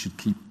we should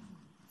keep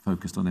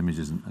focused on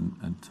images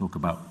and talk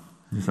about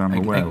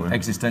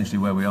existentially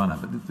where we are now.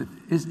 But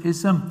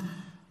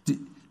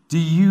do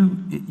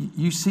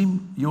you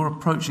seem, your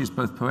approach is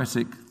both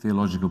poetic,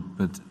 theological,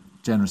 but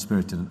generous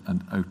spirited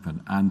and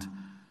open, and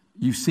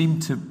you seem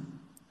to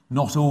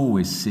not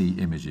always see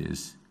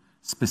images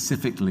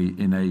specifically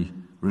in a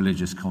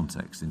religious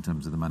context in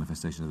terms of the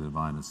manifestation of the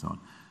divine and so on.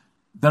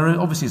 There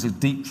obviously is a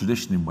deep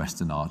tradition in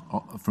Western art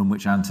from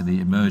which Antony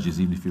emerges,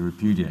 even if he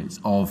repudiates,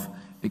 of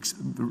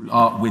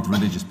art with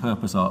religious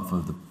purpose, art for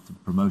the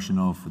promotion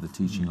of, for the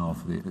teaching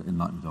of, for the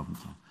enlightenment of, and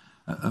so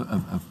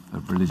on,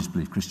 of religious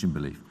belief, Christian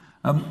belief.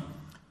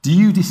 Do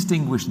you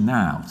distinguish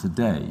now,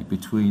 today,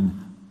 between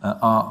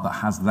art that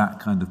has that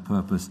kind of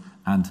purpose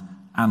and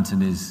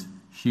Antony's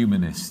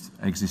humanist,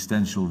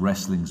 existential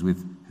wrestlings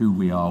with who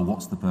we are,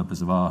 what's the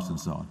purpose of art, and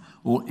so on?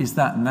 Or is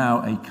that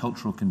now a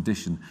cultural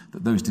condition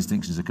that those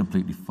distinctions are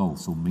completely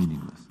false or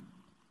meaningless?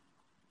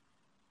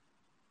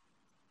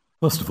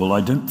 First of all, I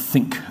don't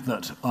think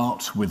that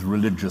art with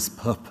religious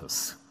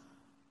purpose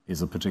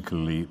is a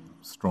particularly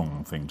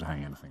strong thing to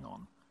hang anything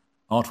on.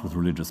 Art with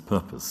religious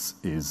purpose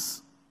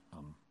is, if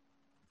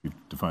you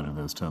define it in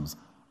those terms,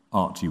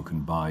 art you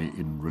can buy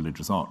in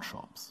religious art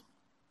shops.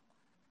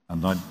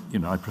 And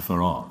I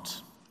prefer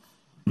art.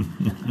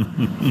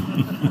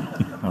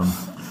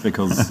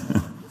 Because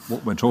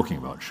what we're talking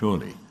about,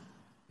 surely,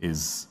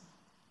 is,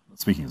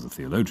 speaking as a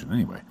theologian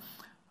anyway,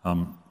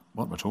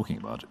 what we're talking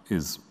about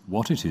is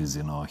what it is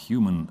in our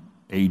human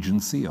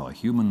agency, our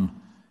human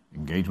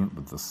engagement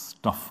with the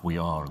stuff we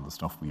are and the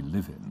stuff we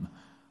live in,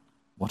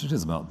 what it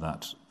is about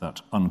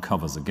that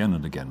uncovers again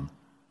and again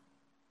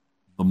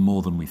the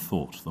more than we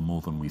thought, the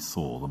more than we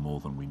saw, the more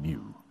than we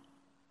knew.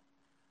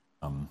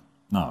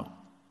 Now,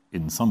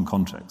 in some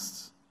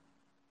contexts,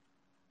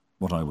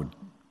 what I would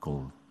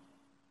call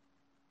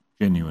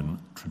genuine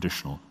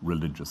traditional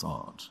religious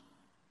art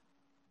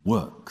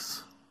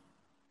works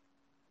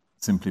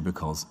simply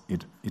because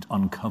it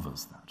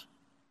uncovers that.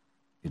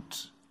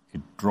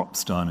 It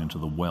drops down into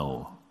the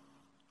well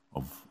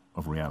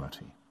of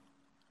reality,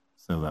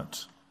 so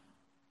that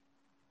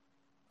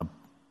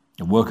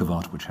a work of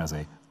art which has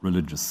a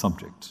religious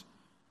subject,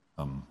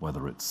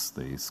 whether it's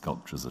the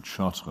sculptures at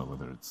Chartres,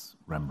 whether it's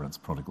Rembrandt's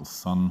Prodigal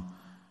Son,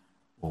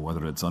 or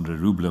whether it's Andrei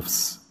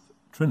Rublev's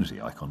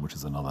Trinity icon, which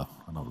is another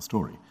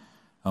story.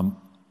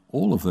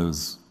 All of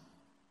those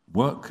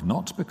work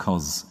not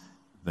because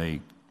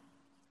they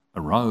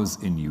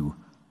arouse in you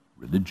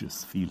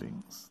religious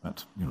feelings,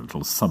 that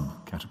little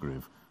subcategory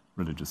of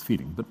religious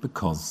feeling, but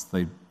because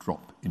they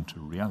drop into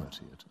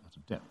reality at a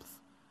depth.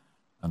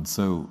 And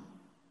so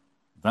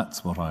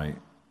that's what I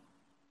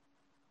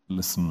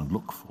listen and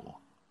look for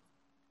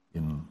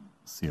in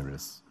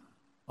serious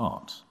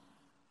art.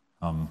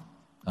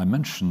 I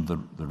mentioned the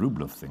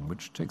Rublev thing,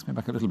 which takes me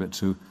back a little bit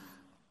to a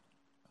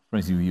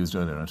phrase you used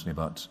earlier, Antony,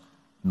 about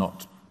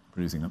not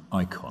producing an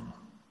icon.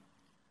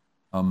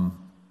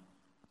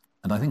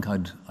 And I think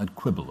I'd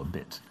quibble a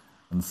bit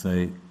and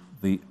say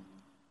the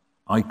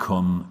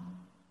icon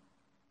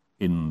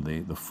in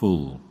the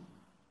full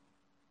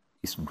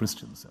Eastern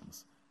Christian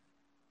sense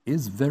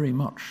is very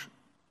much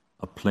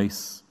a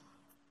place,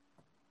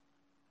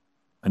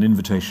 an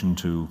invitation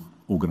to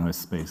organize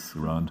space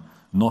around,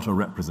 not a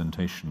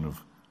representation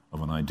of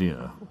an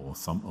idea or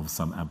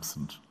some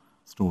absent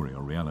story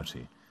or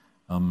reality.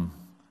 And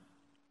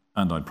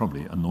I'd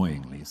probably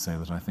annoyingly say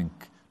that I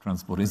think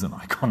transport is an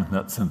icon in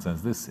that sense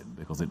as this is,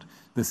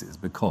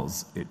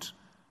 because it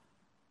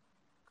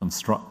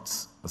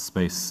constructs a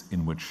space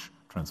in which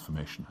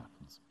transformation happens.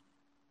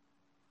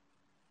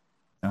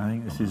 I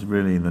think this is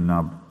really the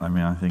nub. I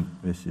mean, I think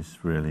this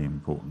is really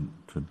important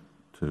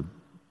to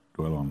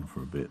dwell on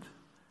for a bit.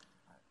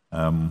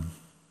 No,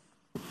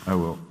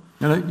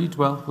 you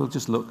dwell. We'll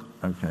just look.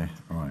 Okay,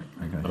 all right.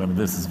 Okay. But I mean,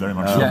 this is very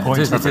much the point.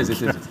 It is.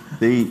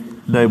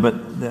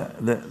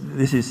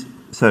 This is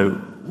so.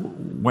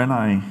 When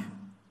I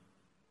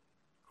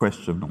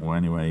question, or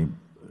anyway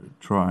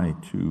try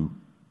to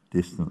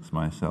distance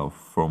myself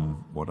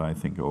from what I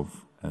think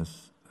of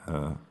as,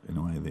 in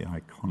a way, the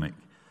iconic,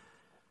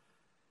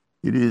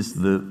 it is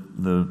the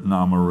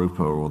nama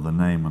rupa, or the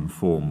name and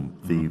form,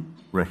 the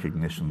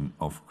recognition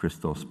of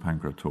Christos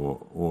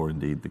Pancrator, or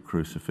indeed the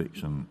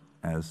crucifixion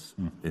as,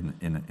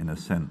 in a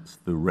sense,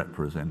 the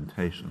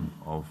representation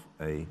of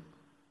a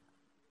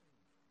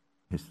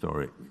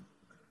historic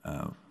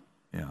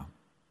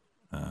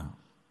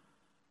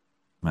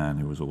man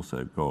who was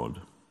also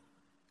God,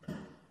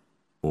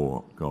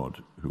 or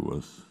God who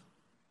was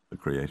the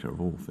creator of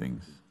all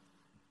things.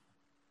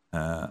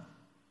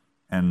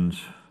 And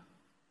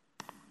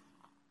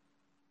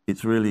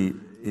it's really,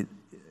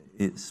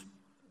 it's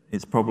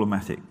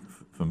problematic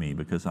for me,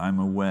 because I'm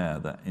aware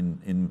that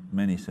in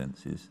many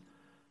senses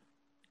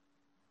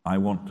I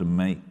want to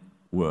make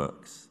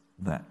works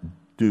that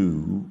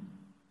do,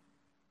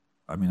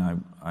 I mean, I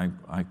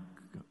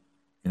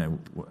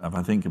if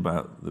I think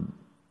about the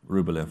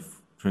Rublev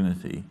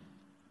Trinity,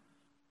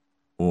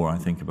 or I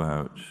think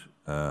about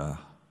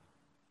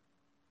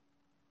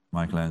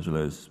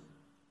Michelangelo's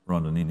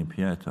Rondinini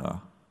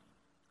Pietà,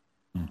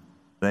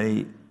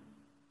 they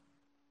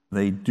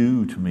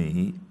do to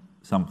me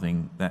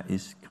something that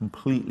is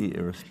completely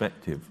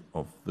irrespective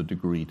of the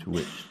degree to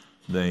which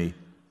they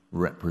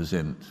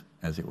represent,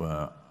 as it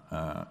were,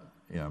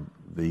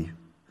 the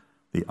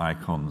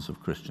icons of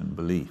Christian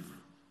belief.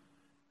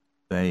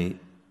 They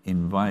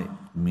invite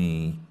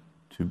me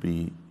to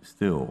be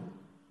still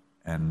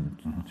and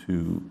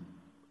to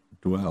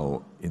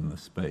dwell in the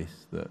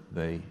space that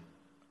they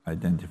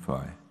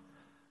identify.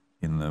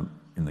 In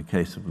the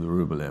case of the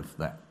Rublev,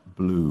 that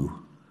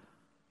blue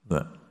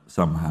that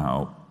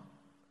somehow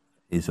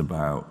is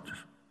about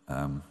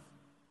a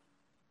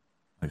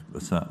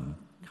certain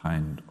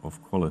kind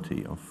of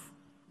quality of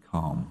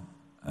calm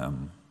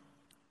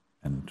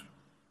and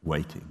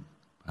waiting,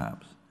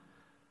 perhaps.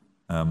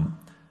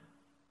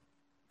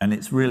 And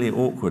it's really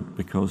awkward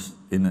because,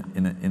 in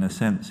a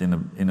sense,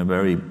 in a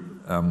very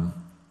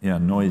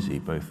noisy,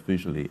 both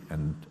visually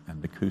and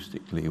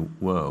acoustically,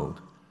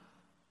 world,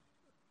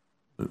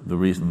 the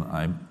reason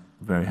I'm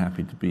very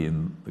happy to be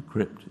in the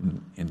crypt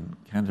in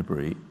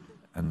Canterbury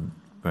and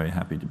very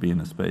happy to be in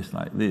a space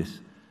like this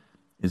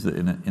is that,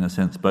 in a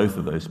sense, both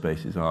of those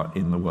spaces are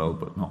in the world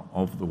but not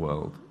of the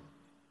world,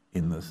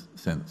 in the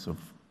sense of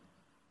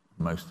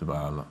most of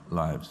our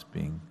lives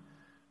being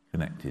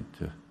connected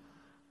to,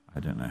 I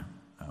don't know,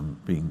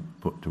 being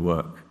put to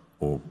work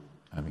or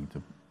having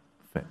to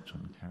fetch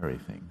and carry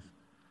things,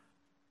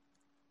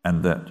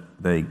 and that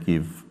they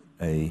give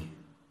a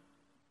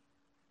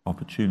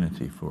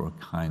opportunity for a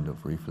kind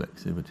of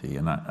reflexivity.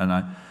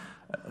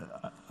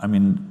 I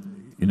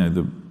mean, you know,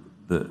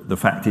 the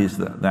fact is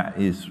that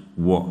is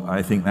what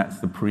I think, that's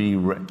the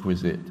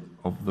prerequisite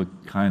of the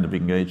kind of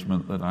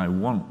engagement that I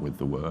want with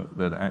the work.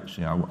 That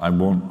actually I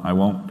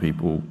want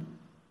people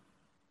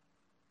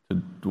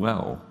to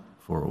dwell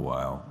for a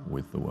while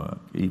with the work,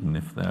 even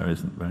if there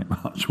isn't very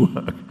much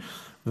work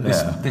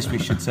there. This we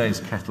should say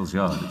is Kettle's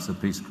Yard. It's a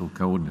piece called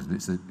Coordinate.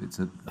 It's an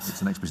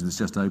exhibition that's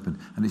just opened,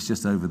 and it's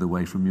just over the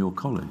way from your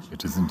college.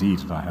 It is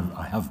indeed, and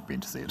I have been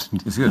to see it.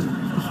 It's good.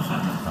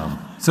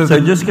 So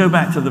just go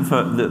back to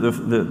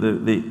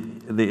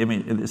the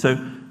image. So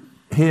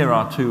here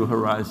are two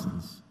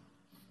horizons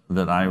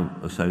that I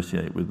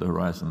associate with the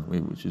horizon,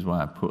 which is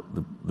why I put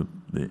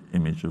the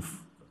image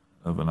of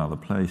another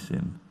place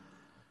in.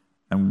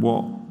 And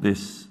what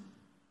these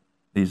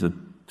are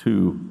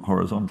two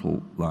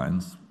horizontal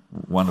lines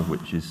one of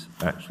which is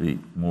actually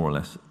more or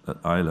less at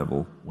eye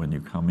level when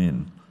you come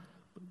in,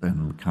 but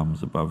then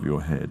comes above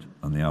your head,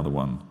 and the other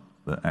one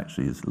that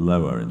actually is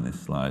lower in this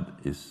slide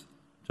is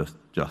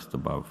just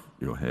above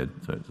your head,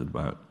 so it's at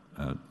about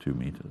 2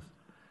 meters.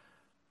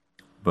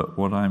 But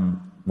what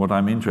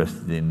I'm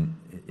interested in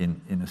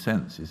a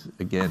sense, is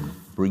again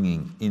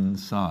bringing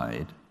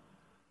inside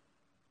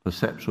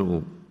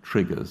perceptual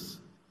triggers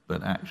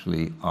that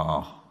actually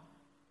are,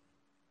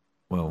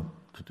 well,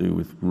 to do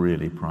with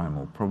really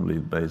primal, probably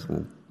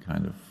basal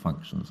kind of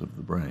functions of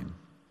the brain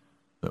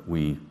that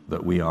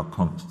we are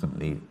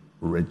constantly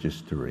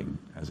registering,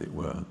 as it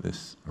were,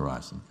 this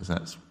horizon, because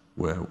that's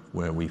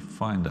where we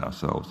find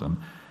ourselves. And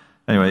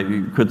anyway,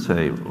 you could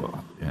say,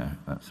 well, yeah,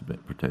 that's a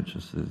bit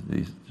pretentious.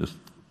 These are just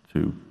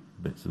 2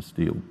 bits of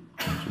steel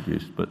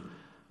introduced. But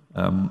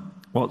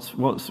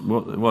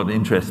what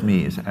interests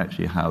me is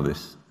actually how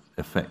this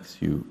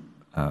affects you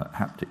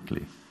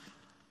haptically,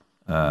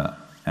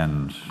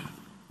 and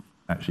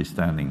actually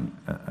standing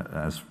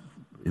as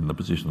in the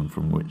position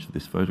from which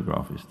this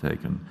photograph is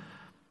taken,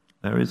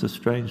 there is a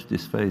strange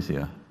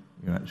dysphasia.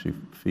 You actually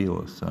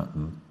feel a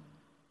certain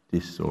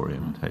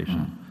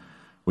disorientation,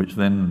 which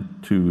then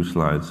 2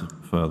 slides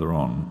further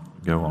on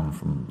go on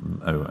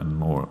from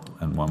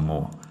one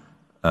more,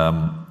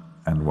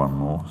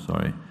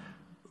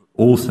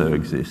 also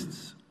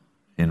exists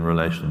in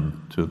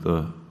relation to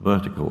the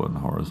vertical and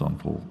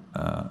horizontal,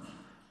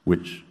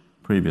 which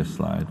previous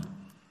slide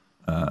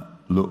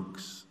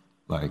looks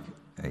like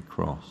a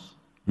cross.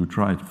 You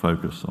try to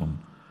focus on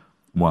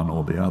one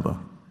or the other,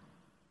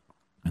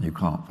 and you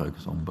can't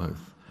focus on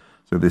both.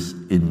 So this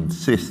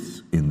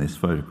insists in this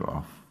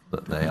photograph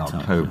that they are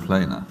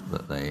coplanar,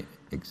 that they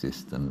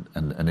exist, and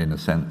in a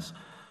sense,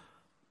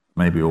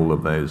 maybe all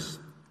of those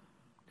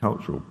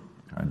cultural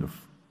kind of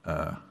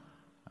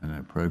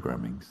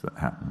programmings that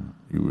happen,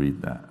 you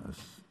read that as,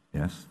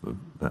 yes,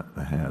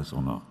 the hairs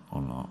on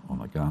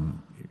a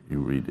gun, you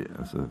read it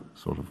as a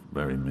sort of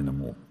very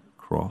minimal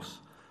cross,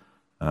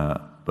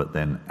 but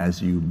then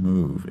as you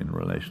move in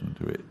relation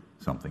to it,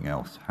 something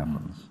else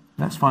happens.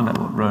 Let's find out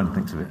what Rowan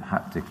thinks of it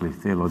haptically,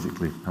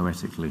 theologically,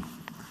 poetically,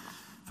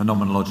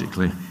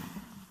 phenomenologically,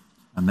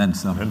 and then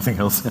some. Anything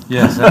else?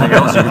 Yes, anything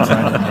else you can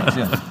try and mix,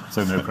 yeah.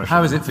 So no pressure.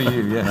 How is it for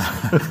you? Yes.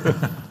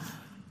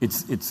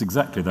 It's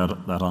exactly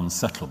that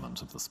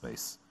unsettlement of the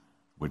space,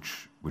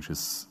 which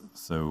is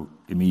so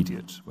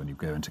immediate when you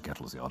go into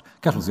Kettle's Yard.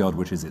 Kettle's Yard,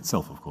 which is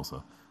itself, of course,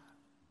 a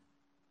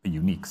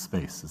unique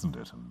space, isn't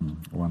it?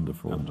 And,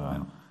 wonderful. And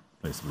a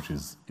place which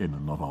is in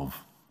and not of.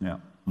 Yeah.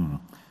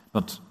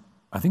 But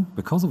I think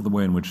because of the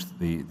way in which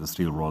the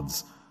steel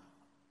rods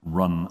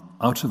run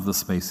out of the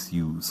space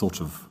you sort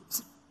of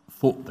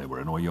thought they were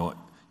in, or your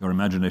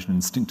imagination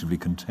instinctively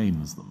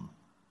contains them,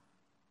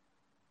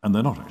 and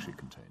they're not actually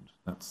contained.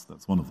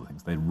 That's one of the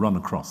things. They run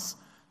across,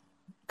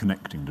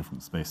 connecting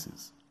different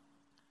spaces.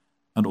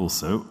 And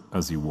also,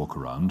 as you walk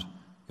around,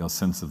 your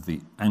sense of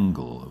the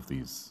angle of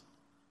these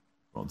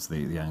rods,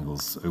 the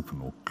angles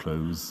open or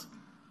close,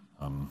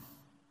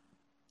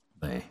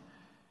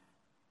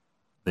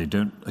 they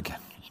don't, again,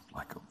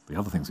 like the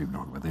other things we've been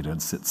talking about, they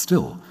don't sit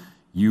still.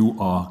 You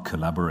are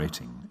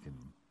collaborating in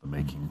the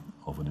making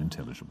of an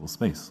intelligible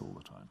space all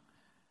the time.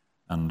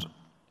 And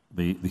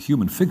the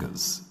human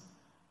figures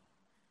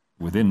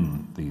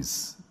within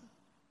these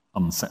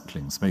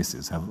unsettling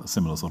spaces have a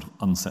similar sort of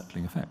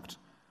unsettling effect.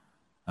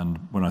 And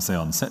when I say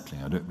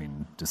unsettling, I don't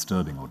mean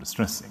disturbing or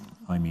distressing.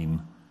 I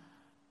mean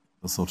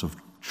the sort of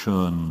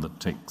churn that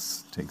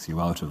takes you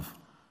out of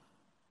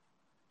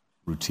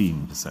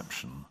routine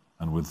perception,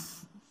 and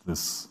with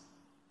this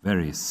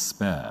very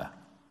spare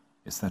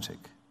aesthetic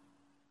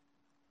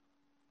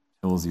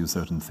tells you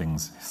certain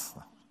things.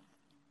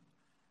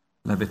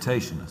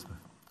 Levitation, I suppose.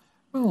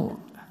 Well,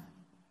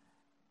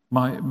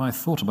 my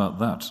thought about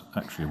that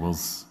actually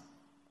was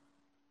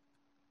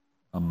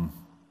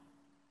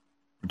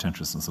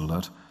pretentiousness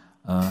alert.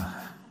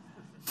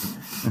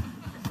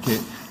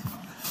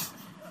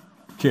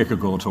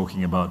 Kierkegaard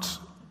talking about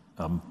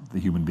the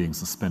human being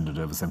suspended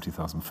over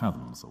 70,000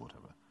 fathoms or whatever.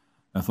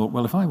 I thought,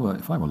 well, if I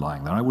were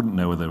lying there, I wouldn't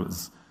know whether it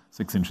was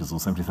 6 inches or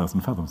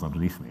 70,000 fathoms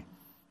underneath me.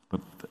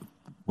 But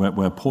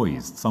we're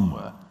poised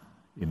somewhere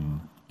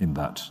in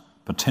that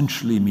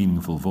potentially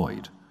meaningful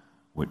void,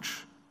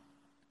 which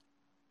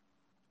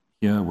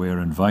here we're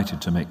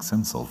invited to make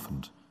sense of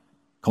and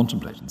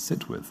contemplate and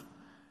sit with.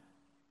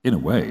 In a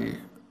way,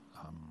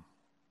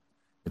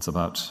 it's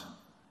about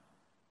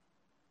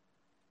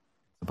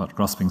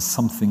grasping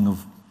something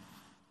of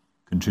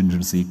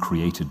contingency,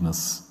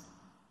 createdness,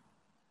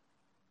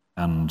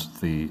 and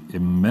the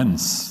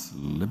immense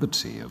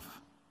liberty of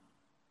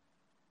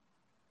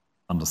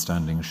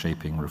understanding,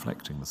 shaping,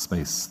 reflecting the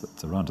space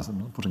that's around us. I'm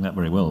not putting that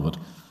very well, but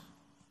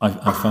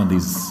I found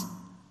these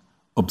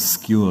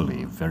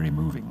obscurely very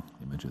moving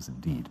images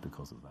indeed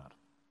because of that,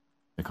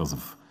 because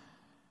of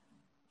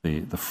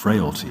the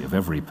frailty of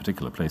every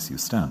particular place you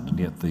stand, and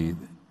yet the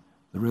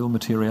real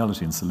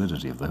materiality and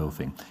solidity of the whole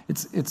thing.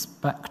 It's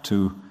back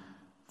to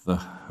the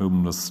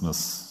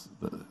homelessness,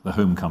 the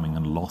homecoming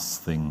and loss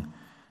thing,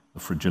 the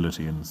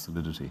fragility and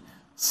solidity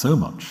so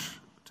much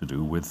to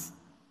do with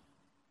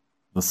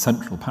the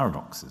central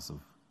paradoxes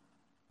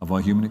of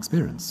our human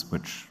experience,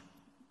 which,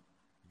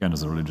 again,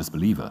 as a religious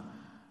believer,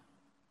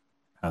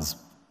 has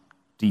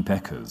deep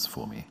echoes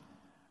for me.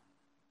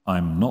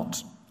 I'm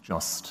not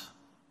just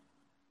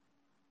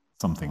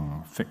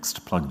something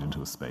fixed, plugged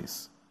into a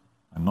space.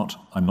 I'm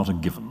not a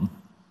given.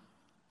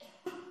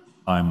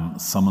 I'm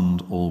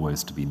summoned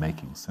always to be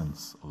making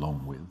sense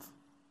along with,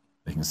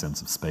 making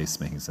sense of space,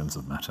 making sense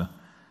of matter.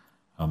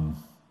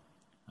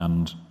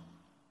 And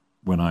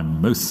when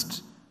I'm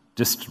most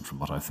distant from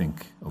what I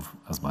think of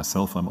as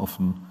myself, I'm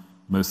often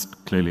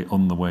most clearly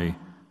on the way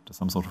to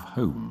some sort of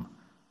home.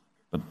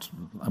 But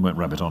I won't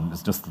rabbit on.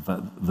 It's just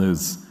that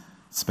those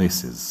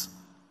spaces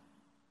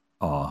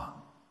are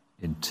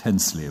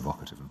intensely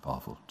evocative and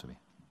powerful to me.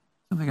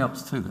 Something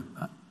else too,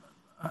 that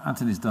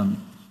Antony's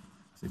done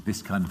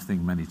this kind of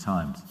thing many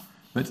times.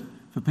 But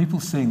for people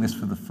seeing this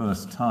for the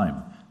first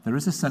time, there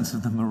is a sense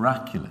of the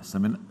miraculous. I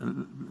mean,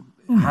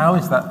 how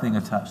is that thing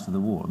attached to the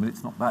wall? I mean,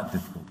 it's not that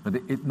difficult, but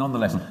it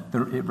nonetheless,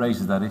 it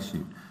raises that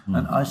issue.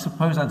 And I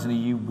suppose, Antony,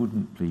 you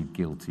wouldn't plead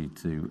guilty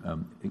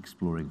to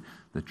exploring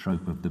the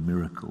trope of the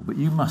miracle, but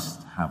you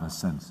must have a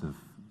sense of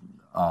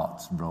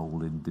art's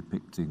role in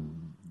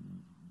depicting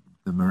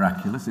the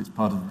miraculous. It's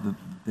part of the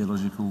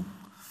theological.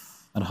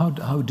 And how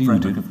do you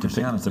depict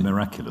the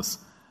miraculous?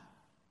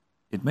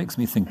 It makes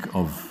me think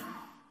of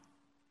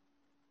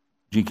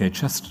G.K.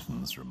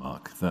 Chesterton's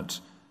remark that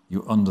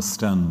you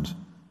understand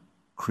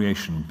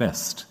creation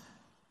best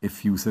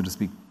if you, so to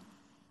speak,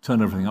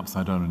 turn everything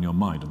upside down in your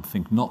mind and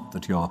think not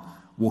that you're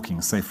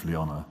walking safely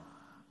on a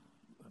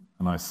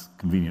nice,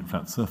 convenient,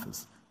 flat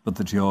surface, but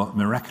that you're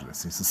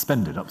miraculously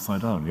suspended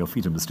upside down. Your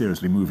feet are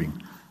mysteriously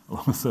moving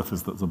along a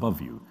surface that's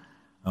above you.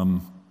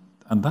 And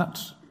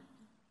that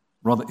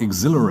rather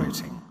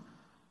exhilarating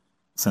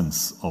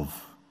sense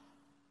of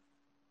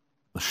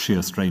the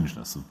sheer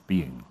strangeness of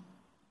being,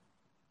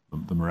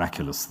 the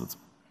miraculous that's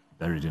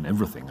buried in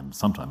everything and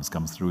sometimes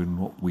comes through in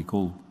what we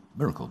call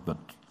miracle, but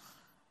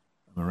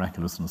a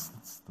miraculousness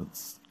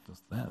that's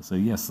just there. So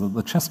yes,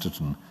 the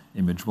Chesterton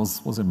image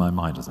was in my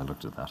mind as I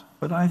looked at that.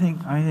 But I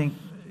think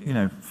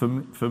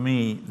for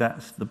me,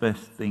 that's the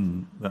best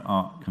thing that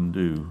art can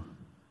do,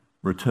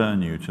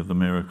 return you to the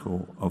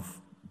miracle of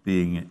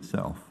being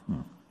itself.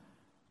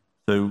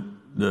 So,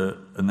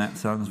 and that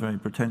sounds very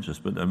pretentious,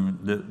 but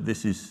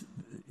this is,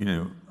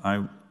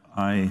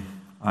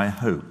 I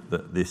hope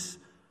that this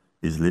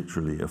is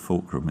literally a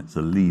fulcrum, it's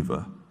a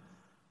lever,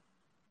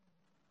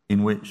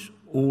 in which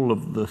all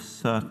of the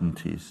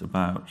certainties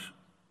about,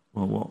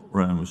 well, what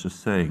Rowan was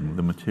just saying,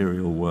 the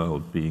material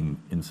world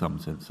being in some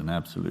sense an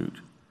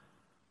absolute,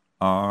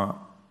 are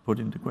put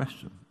into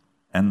question.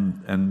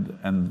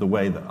 And the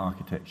way that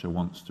architecture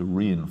wants to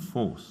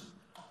reinforce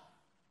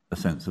a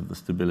sense of the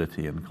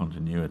stability and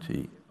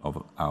continuity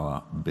of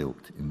our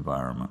built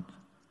environment.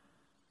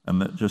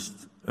 And that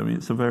just,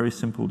 it's a very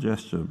simple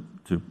gesture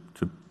to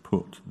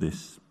put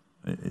this.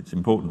 It's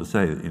important to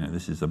say that,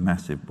 this is a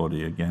massive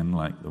body, again,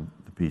 like the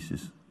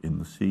pieces in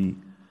the sea.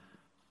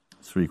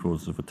 It's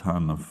 3/4 of a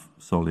ton of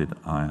solid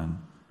iron.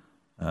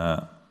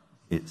 Could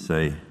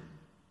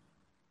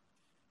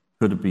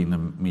have been a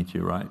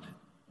meteorite.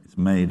 It's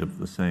made of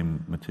the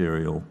same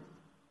material.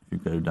 If you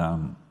go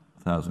down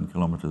 1,000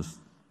 kilometers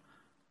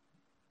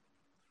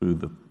through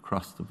the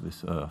crust of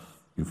this earth,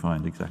 you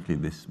find exactly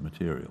this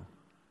material.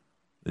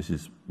 This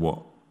is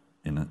what,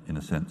 in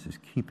a sense, is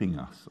keeping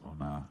us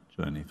on our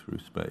journey through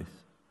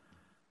space.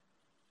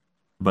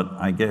 But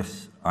I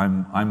guess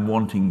I'm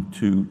wanting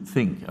to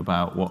think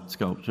about what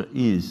sculpture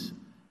is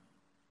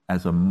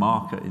as a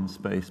marker in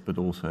space, but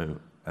also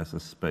as a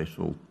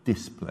spatial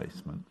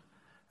displacement,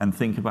 and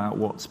think about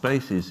what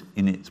space is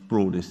in its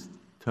broadest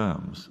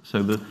terms.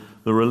 So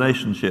the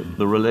relationship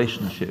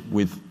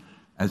with,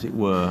 as it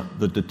were,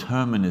 the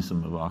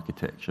determinism of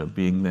architecture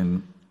being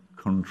then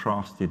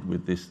contrasted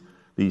with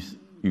these,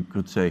 you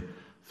could say,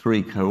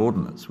 3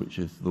 coordinates, which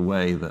is the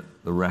way that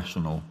the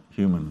rational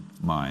human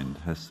mind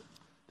has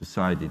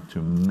decided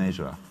to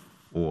measure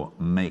or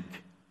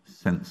make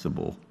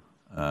sensible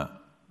the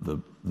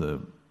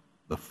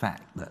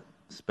fact that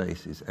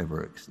space is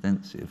ever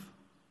extensive.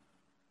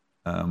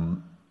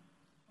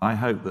 I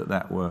hope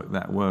that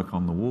work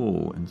on the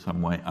wall in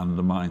some way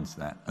undermines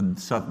that, and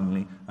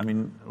suddenly,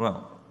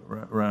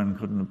 Rowan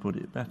couldn't have put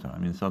it better.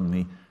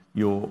 Suddenly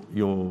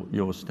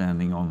you're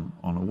standing on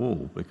a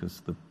wall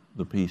because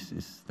the piece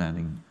is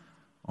standing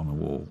on a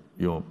wall.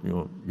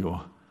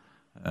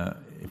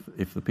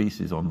 If the piece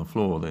is on the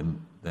floor,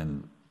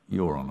 then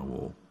you're on a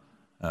wall.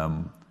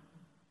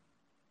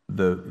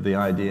 The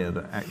idea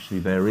that actually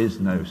there is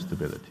no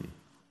stability,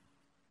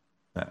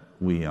 that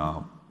we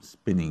are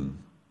spinning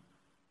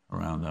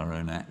around our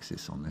own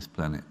axis on this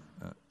planet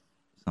at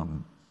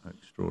some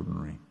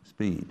extraordinary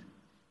speed,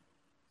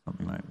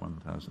 something like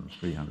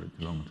 1,300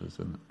 kilometers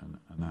an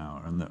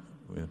hour, and that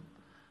we're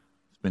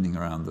spinning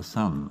around the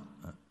sun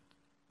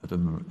at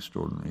an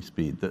extraordinary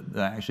speed, that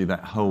actually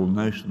that whole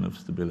notion of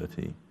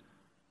stability,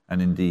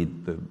 and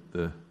indeed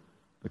the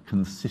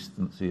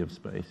consistency of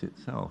space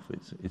itself,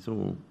 it's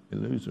all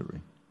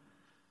illusory.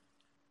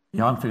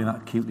 Yeah, I'm feeling that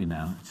acutely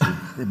now. So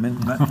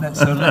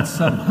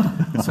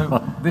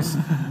this,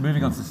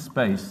 moving on to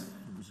space,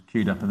 was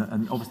queued up,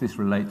 and obviously this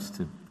relates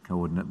to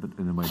coordinate, but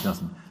in a way it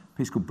doesn't. A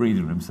piece called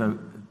Breathing Room. So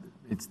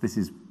this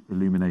is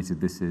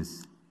illuminated, this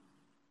is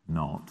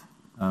not.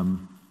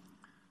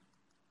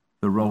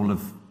 The role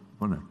of,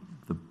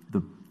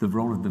 the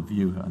role of the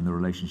viewer and the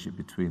relationship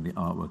between the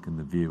artwork and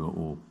the viewer,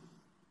 or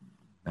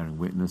bearing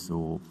witness,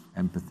 or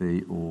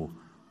empathy, or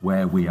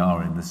where we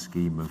are in the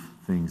scheme of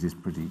things, is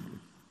pretty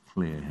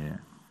clear here.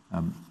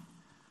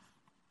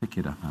 Pick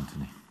it up,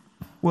 Antony.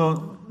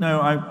 Well, no,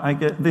 I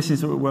get, this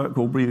is a work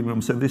called Breathing Room.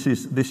 So this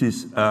is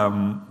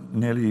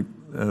nearly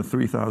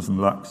 3,000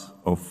 lux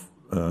of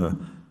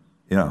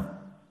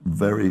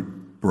very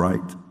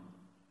bright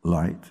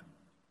light.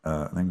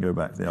 Then go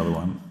back to the other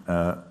one,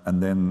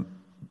 and then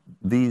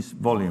these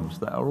volumes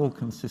that are all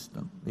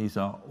consistent. These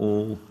are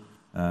all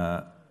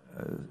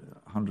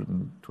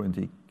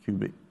 120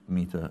 cubic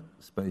meter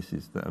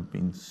spaces that have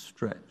been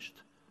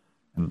stretched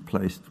and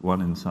placed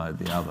one inside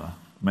the other,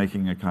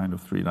 making a kind of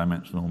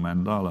three-dimensional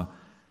mandala.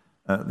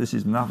 This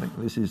is nothing.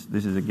 This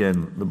is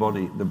again the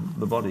body.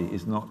 The body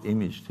is not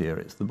imaged here.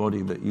 It's the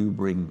body that you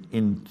bring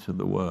into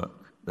the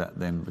work that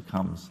then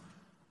becomes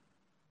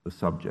the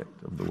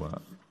subject of the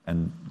work,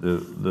 and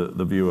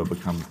the viewer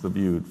becomes the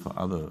viewed for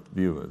other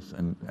viewers,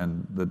 and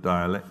the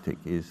dialectic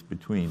is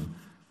between,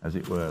 as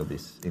it were,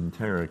 this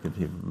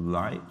interrogative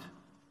light,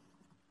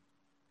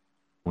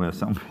 where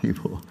some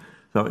people.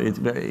 So it's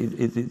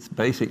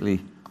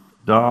basically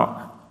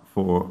dark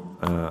for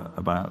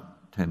about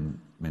 10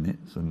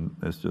 minutes, and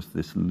there's just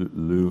this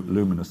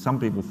luminous. Some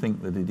people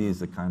think that it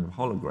is a kind of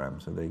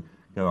hologram, so they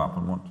go up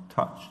and want to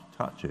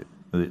touch it,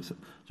 but it's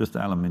just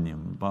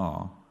aluminium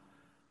bar.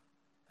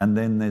 And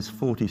then there's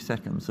 40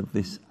 seconds of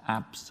this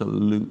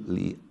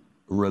absolutely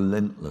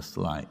relentless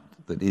light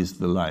that is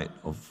the light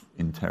of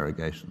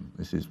interrogation.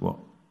 This is what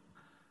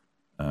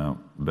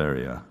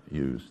Beria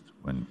used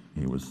when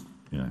he was,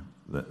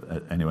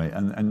 anyway,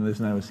 and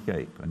there's no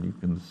escape, and you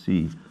can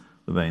see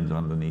the veins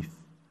underneath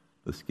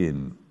the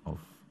skin of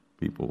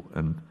people.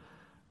 And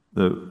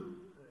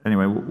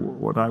anyway,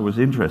 what I was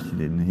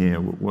interested in here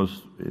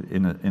was,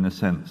 in a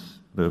sense,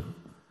 the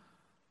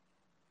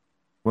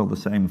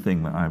same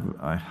thing that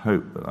I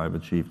hope that I've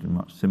achieved in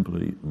much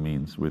simpler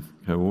means with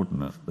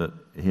coordinate, that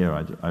here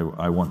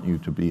I want you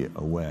to be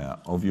aware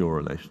of your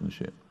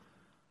relationship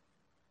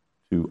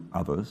to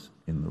others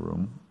in the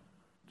room,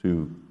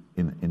 to,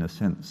 in a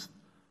sense,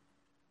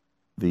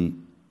 the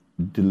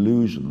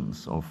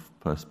delusions of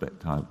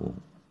perspectival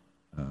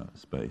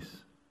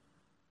space,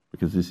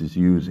 because this is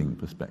using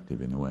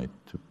perspective in a way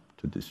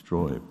to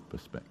destroy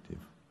perspective.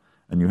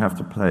 And you have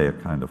to play a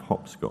kind of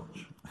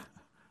hopscotch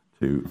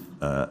to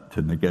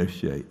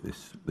negotiate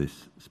this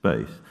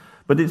space.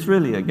 But it's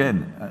really,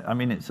 again, I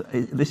mean,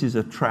 this is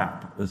a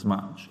trap as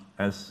much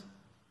as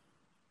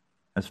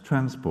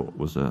transport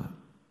was a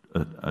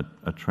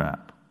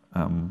trap.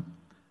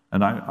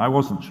 And I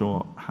wasn't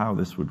sure how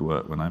this would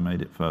work when I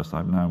made it first.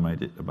 I've now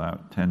made it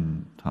about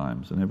 10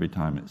 times, and every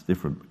time it's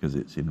different because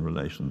it's in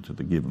relation to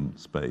the given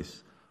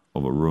space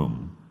of a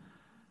room.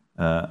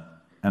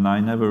 And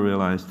I never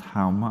realized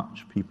how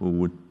much people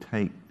would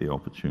take the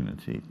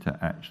opportunity to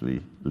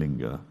actually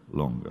linger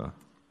longer.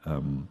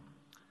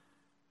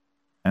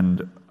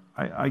 And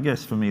I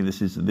guess for me,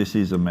 this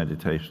is a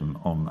meditation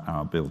on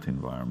our built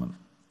environment,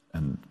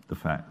 and the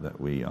fact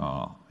that we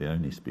are the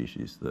only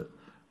species that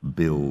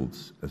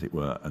builds, as it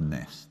were, a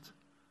nest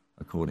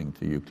according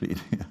to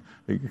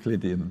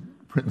Euclidean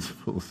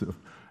principles of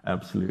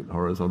absolute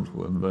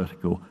horizontal and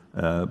vertical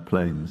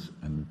planes,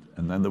 and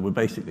then that we're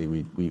basically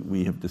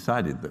we have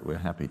decided that we're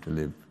happy to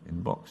live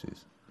in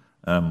boxes,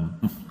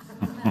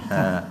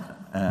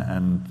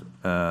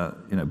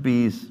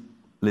 bees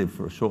live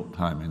for a short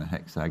time in a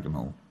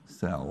hexagonal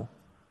cell,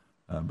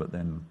 but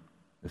then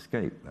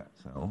escape that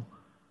cell.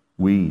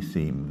 We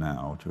seem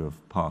now to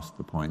have passed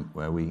the point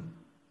where we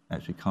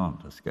actually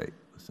can't escape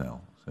the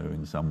cell. So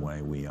in some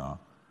way we are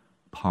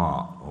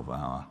part of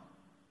our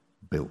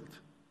built,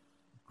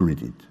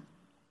 gridded,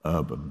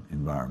 urban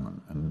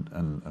environment.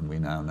 And we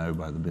now know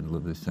by the middle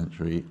of this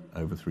century,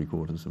 over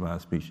 3/4 of our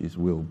species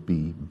will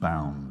be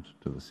bound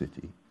to the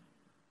city.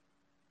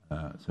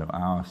 So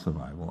our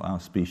survival, our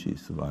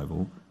species'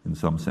 survival, in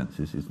some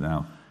senses, is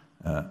now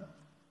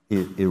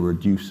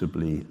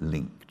irreducibly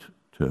linked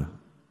to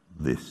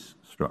this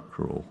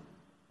structural,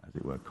 as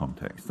it were,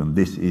 context. And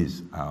this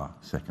is our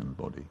second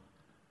body.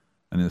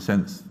 And in a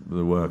sense,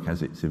 the work,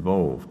 as it's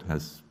evolved,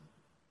 has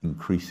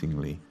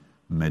increasingly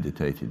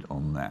meditated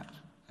on that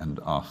and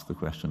asked the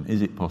question,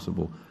 is it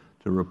possible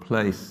to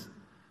replace,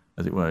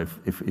 as it were,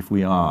 if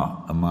we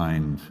are a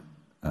mind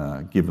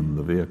given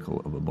the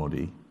vehicle of a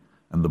body,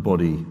 and the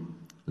body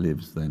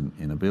lives then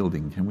in a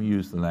building, can we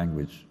use the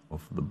language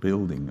of the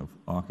building, of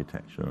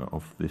architecture,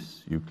 of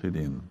this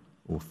Euclidean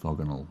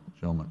orthogonal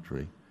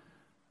geometry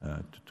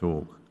to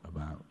talk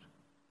about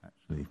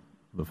actually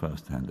the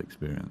first-hand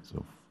experience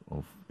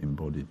of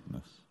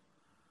embodiedness?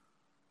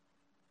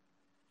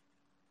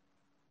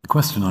 The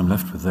question I'm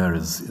left with there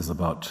is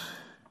about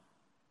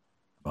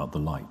about the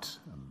light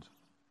and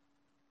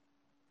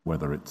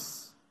whether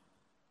it's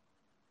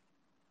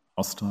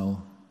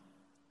hostile,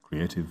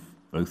 creative,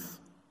 both.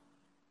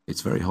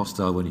 It's very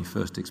hostile when you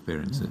first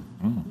experience it.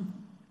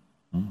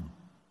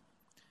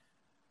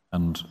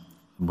 And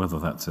whether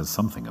that says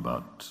something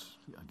about,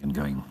 again,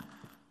 going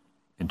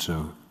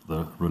into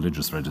the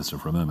religious register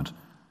for a moment,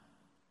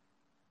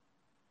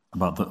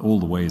 about all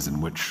the ways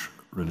in which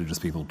religious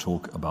people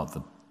talk about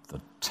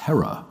the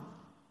terror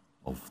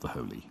of the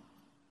holy,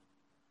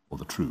 or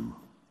the true,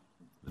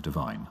 the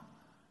divine,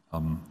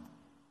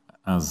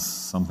 as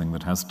something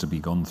that has to be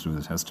gone through,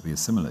 that has to be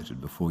assimilated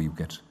before you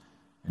get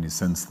any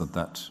sense that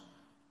that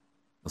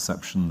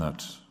perception,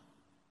 that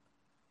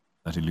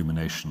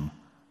illumination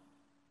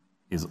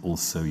is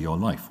also your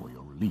life or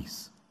your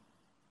release.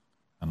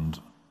 And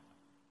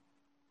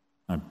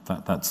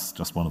that's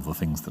just one of the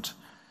things that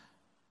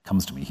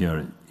comes to me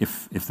here.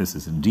 If this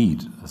is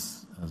indeed,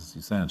 as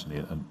you say,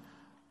 Antony,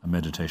 a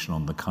meditation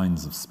on the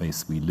kinds of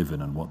space we live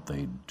in and what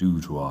they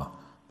do to our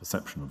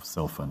perception of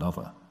self and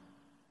other.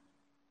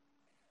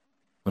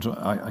 But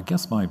I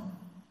guess my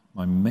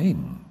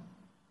main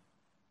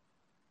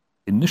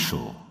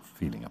initial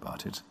feeling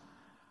about it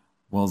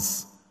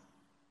was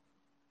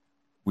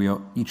we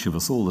are, each of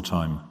us all the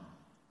time,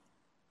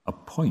 a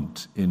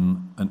point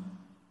in an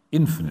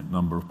infinite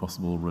number of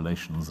possible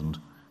relations and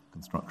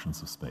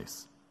constructions of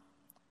space.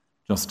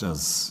 Just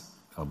as,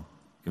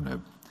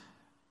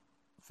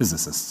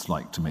 physicists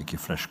like to make your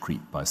flesh creep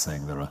by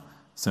saying there are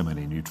so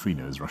many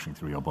neutrinos rushing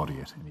through your body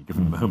at any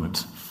given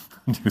moment,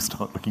 and you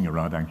start looking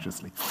around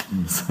anxiously.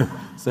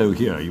 So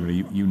here,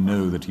 you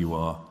know that you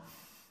are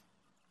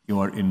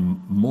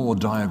in more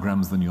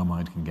diagrams than your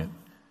mind can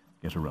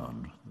get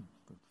around.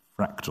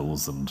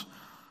 Fractals and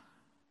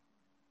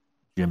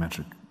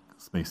geometric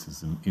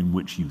spaces in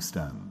which you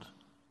stand,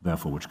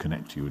 therefore which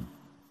connect you in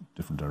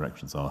different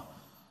directions, are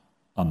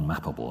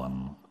unmappable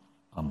and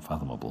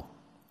unfathomable.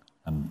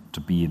 And to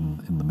be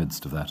in the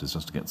midst of that is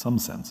just to get some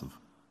sense of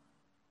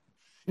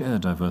sheer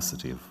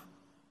diversity of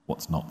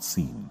what's not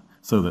seen,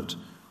 so that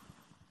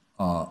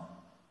our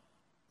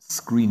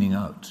screening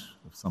out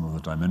of some of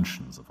the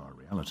dimensions of our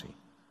reality,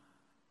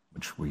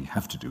 which we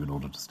have to do in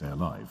order to stay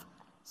alive,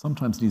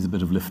 sometimes needs a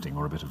bit of lifting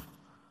or a bit of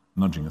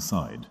nudging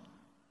aside,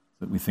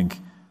 so that we think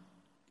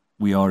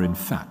we are in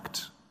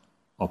fact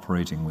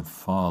operating with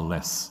far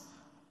less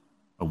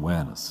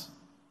awareness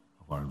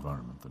of our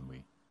environment than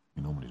we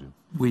normally do.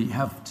 We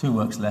have two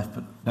works left,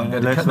 but I'm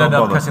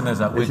cutting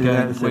those out. We're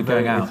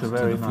going out to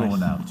the floor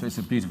now. So it's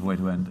a beautiful way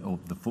to end, or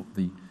the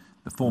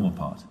formal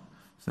part.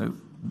 So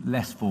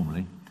less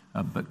formally,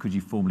 but could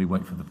you formally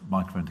wait for the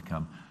microphone to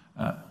come?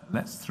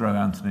 Let's throw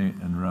Antony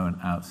and Rowan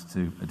out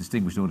to a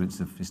distinguished audience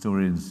of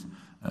historians,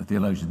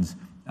 theologians,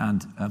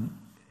 and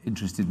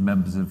interested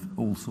members of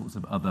all sorts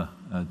of other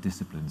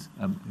disciplines.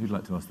 Who'd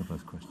like to ask the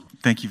first question?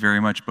 Thank you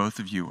very much, both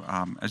of you.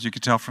 As you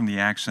can tell from the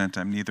accent,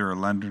 I'm neither a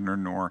Londoner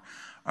nor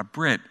a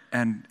Brit,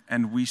 and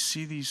we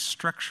see these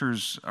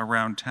structures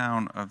around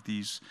town of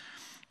these,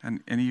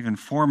 and even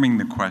forming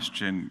the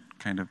question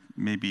kind of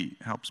maybe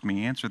helps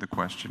me answer the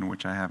question,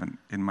 which I haven't,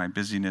 in my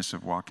busyness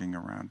of walking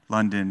around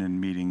London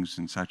and meetings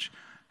and such,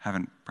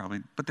 haven't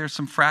probably, but there's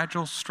some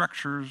fragile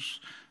structures,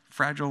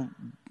 fragile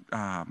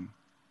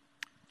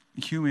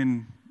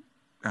human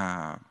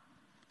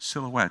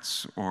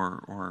silhouettes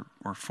or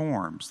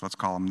forms, let's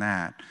call them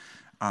that,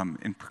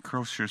 in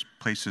precocious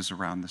places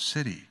around the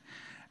city.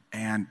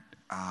 And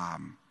I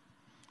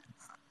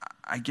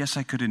guess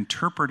I could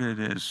interpret it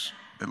as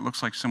it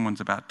looks like someone's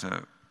about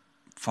to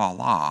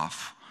fall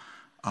off,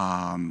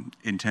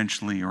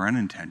 intentionally or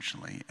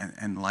unintentionally,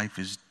 and life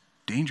is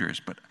dangerous.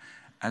 But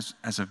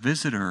as a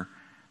visitor,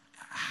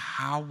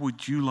 how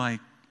would you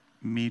like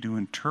me to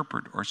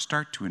interpret or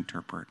start to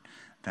interpret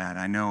that?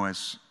 I know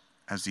as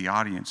the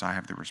audience, I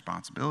have the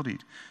responsibility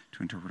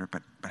to interpret it,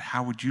 but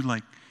how would you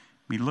like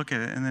me to look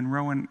at it? And then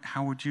Rowan,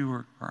 how would you,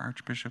 or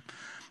Archbishop,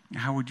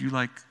 how would you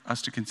like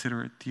us to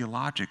consider it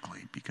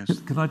theologically?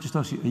 Because can I just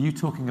ask you, are you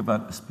talking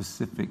about a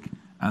specific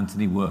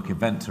Antony work,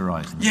 Event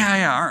Horizon?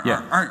 Yeah.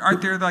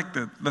 Aren't there like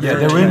the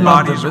they're in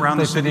bodies London, around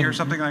the city or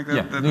something like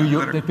that? Yeah, New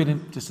York. They've been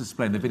in, just to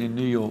explain, they've been in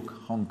New York,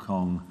 Hong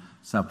Kong,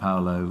 Sao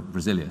Paulo,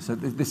 Brasilia. So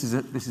this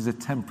is a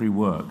temporary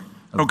work.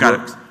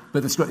 Got it.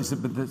 But so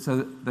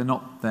they're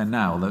not there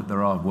now.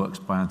 There are works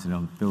by Antony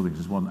on buildings.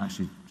 There's one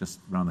actually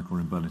just around the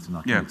corner in Burlington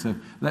Arcade. Yeah. So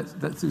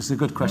it's a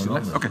good question.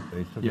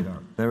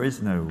 There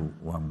is no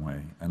one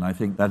way, and I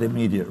think that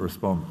immediate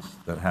response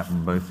that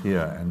happened both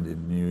here and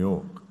in New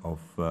York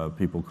of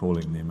people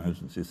calling the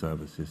emergency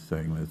services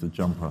saying there's a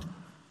jumper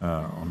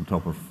on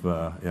top of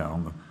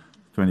on the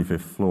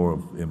 25th floor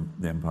of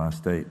the Empire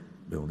State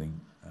Building,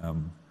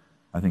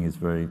 I think it's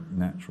very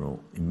natural,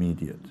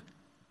 immediate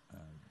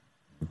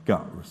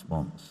gut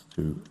response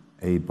to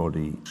a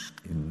body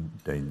in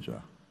danger.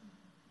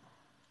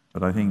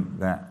 But I think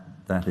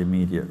that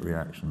immediate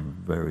reaction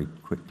very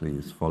quickly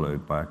is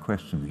followed by a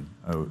questioning.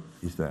 Oh,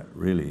 is that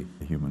really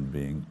a human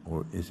being,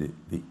 or is it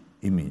the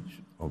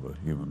image of a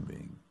human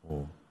being?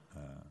 Or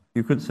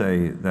you could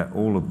say that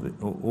all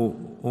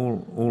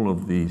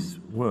of these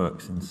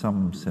works, in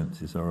some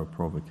senses, are a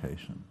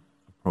provocation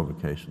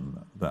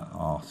that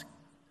ask.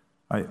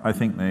 I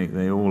think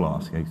they all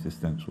ask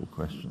existential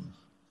questions,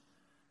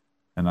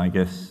 and I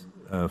guess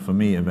for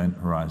me, Event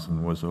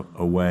Horizon was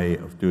a way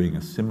of doing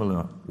a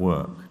similar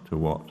work to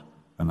what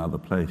Another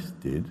Place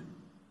did,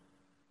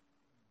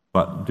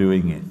 but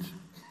doing it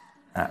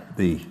at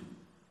the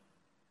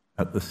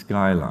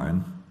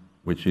skyline,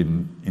 which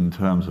in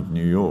terms of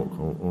New York,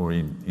 or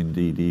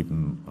indeed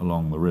even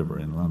along the river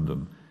in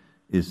London,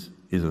 is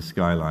a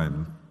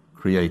skyline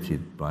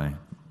created by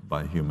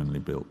humanly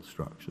built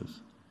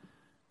structures.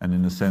 And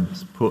in a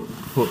sense, put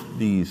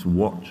these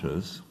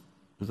watchers,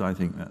 because I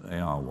think that they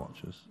are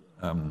watchers,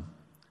 on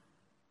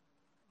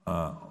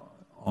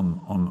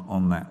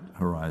that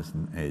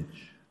horizon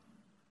edge.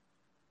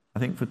 I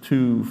think for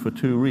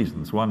two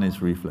reasons. One is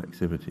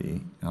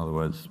reflexivity. In other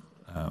words,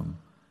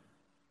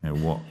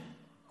 what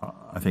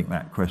I think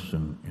that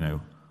question,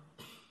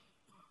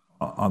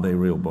 are they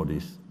real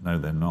bodies? No,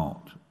 they're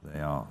not. They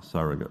are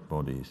surrogate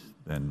bodies.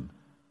 Then,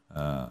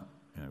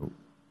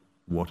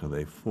 what are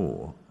they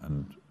for?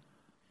 And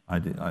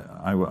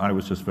I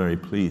was just very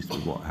pleased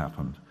with what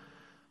happened.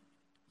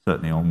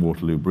 Certainly on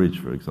Waterloo Bridge,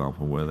 for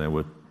example, where there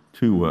were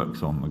two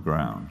works on the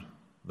ground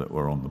that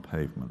were on the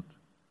pavement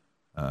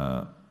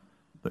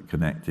that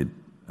connected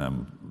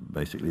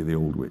basically the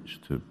Aldwych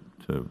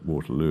to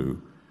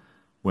Waterloo,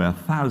 where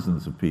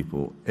thousands of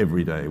people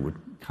every day would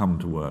come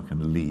to work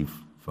and leave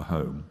for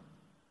home.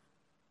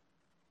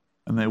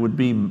 And there would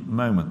be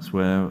moments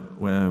where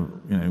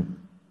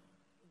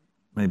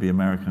maybe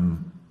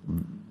American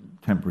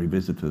temporary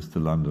visitors to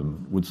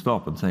London would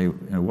stop and say,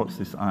 what's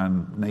this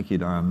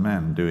naked iron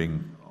man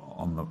doing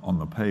on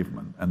the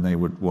pavement? And they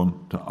would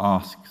want to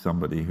ask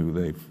somebody who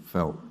they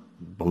felt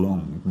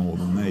belonged more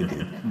than they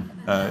did,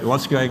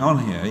 what's going on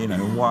here?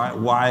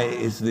 Why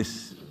is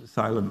this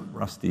silent,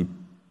 rusty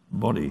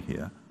body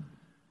here?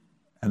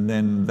 And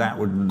then that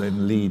would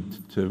then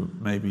lead to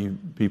maybe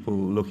people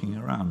looking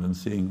around and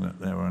seeing that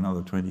there were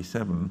another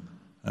 27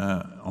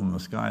 on the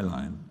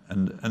skyline.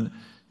 And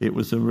it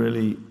was a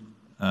really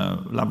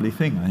lovely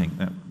thing, I think,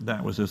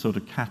 that was a sort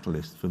of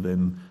catalyst for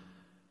then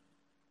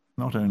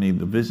not only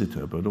the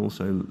visitor, but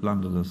also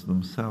Londoners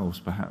themselves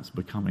perhaps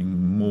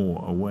becoming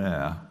more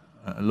aware,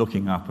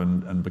 looking up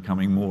and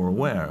becoming more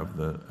aware of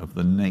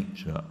the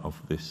nature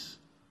of this,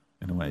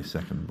 in a way,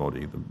 second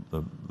body,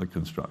 the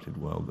constructed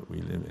world that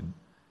we live in.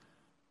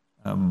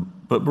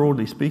 But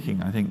broadly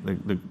speaking, I think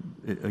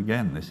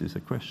again this is a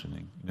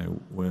questioning.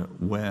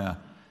 Where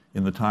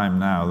in the time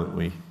now that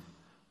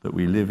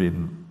we live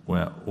in,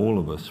 where all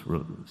of us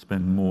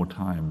spend more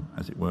time,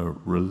 as it were,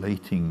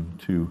 relating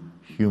to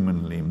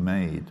humanly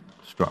made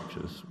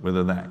structures,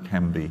 whether that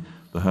can be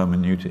the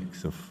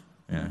hermeneutics of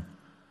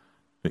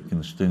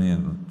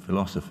Wittgensteinian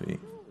philosophy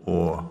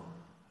or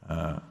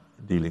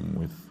dealing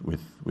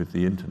with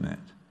the internet.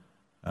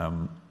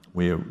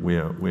 We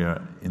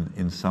are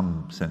in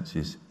some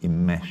senses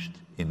enmeshed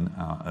in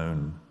our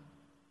own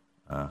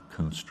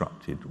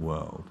constructed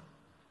world.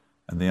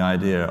 And the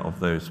idea of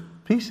those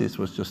pieces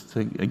was just to,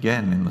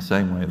 again, in the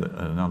same way that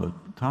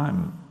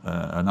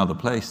Another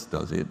Place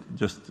does it,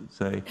 just to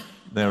say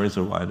there is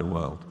a wider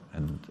world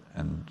and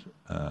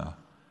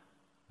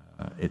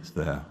it's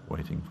there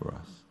waiting for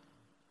us.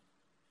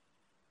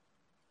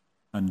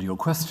 And your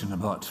question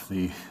about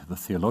the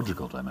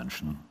theological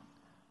dimension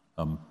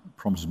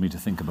prompted me to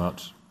think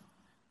about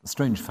the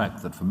strange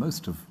fact that for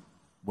most of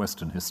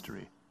Western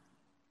history,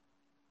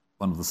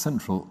 one of the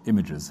central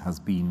images has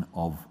been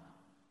of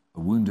a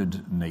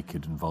wounded,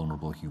 naked, and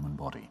vulnerable human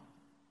body.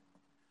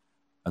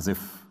 As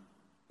if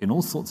in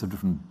all sorts of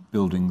different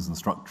buildings and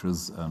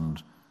structures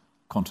and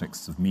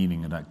contexts of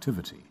meaning and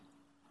activity,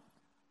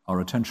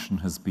 our attention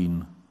has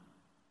been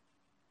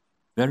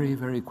very,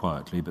 very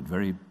quietly, but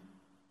very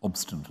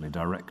obstinately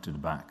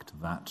directed back to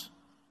that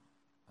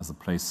as a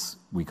place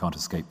we can't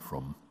escape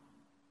from,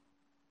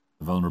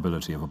 the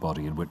vulnerability of a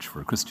body in which,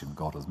 for a Christian,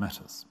 God has met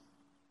us.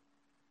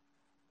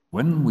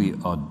 When we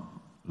are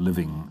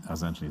living,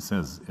 as Antony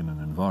says, in an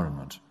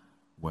environment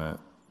where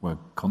we're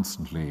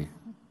constantly,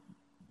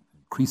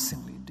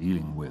 increasingly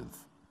dealing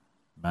with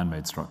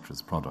man-made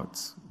structures,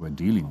 products, we're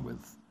dealing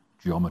with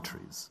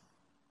geometries,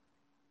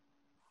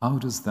 how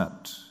does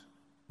that,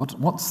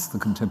 what's the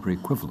contemporary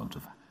equivalent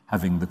of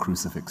having the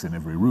crucifix in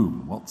every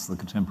room? What's the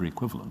contemporary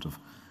equivalent of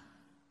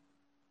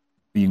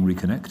being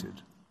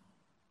reconnected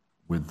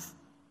with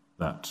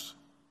that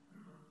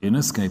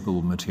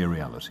inescapable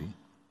materiality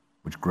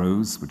which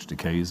grows, which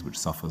decays, which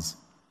suffers,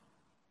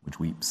 which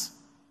weeps,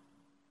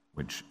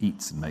 which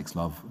eats and makes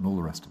love, and all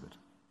the rest of it,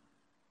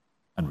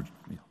 and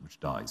which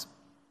dies.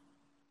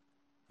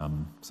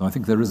 So I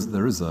think there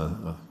is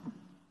a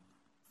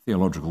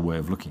theological way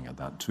of looking at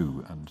that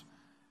too, and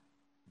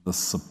the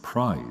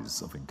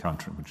surprise of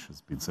encountering, which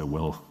has been so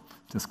well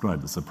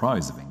described, the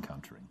surprise of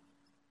encountering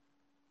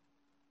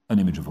an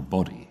image of a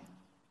body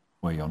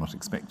where you're not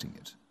expecting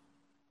it,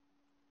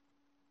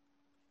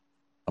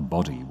 a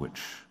body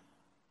which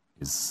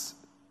is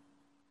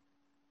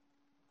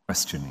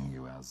questioning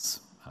you as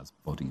as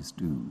bodies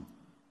do.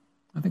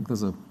 I think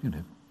there's a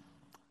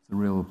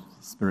real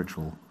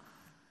spiritual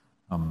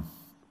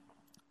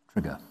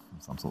trigger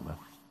of some sort there.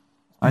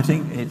 I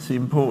think it's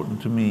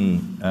important to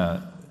me.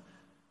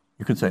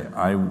 You could say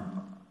I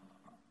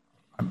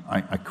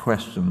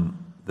question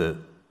the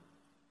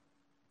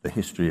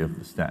history of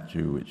the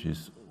statue, which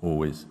is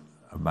always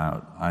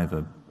about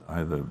either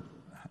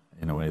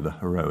in a way the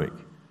heroic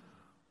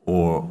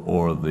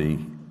or the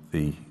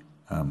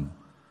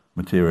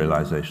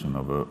materialization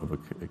of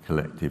a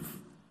collective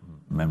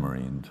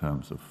memory in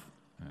terms of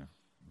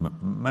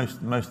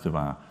most of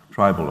our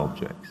tribal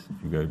objects.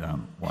 If you go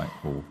down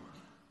Whitehall,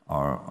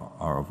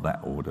 are of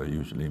that order,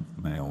 usually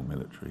male,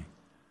 military,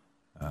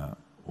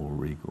 or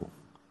regal.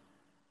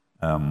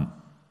 So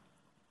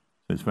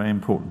it's very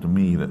important to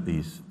me that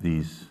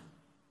these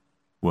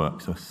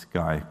works are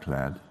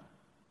sky-clad.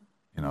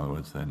 In other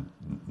words, they're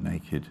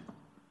naked.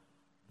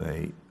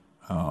 They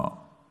have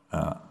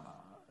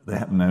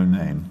no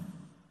name,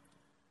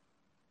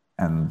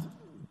 and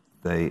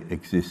they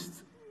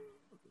exist.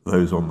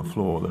 Those on the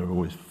floor, there are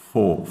always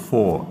four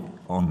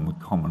on the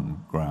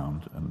common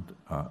ground, and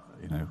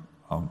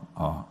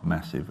are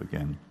massive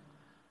again.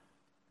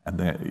 And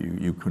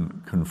you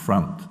can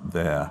confront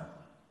their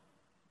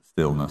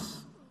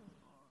stillness,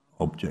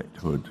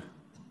 objecthood,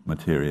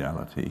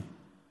 materiality,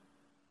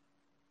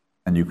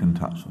 and you can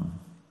touch them.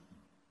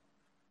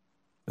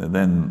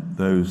 Then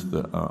those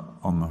that are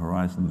on the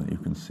horizon that you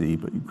can see,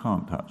 but you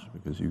can't touch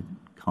because you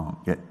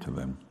can't get to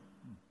them.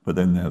 But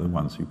then they're the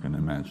ones you can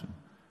imagine.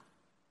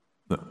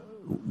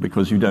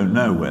 Because you don't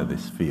know where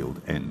this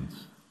field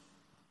ends.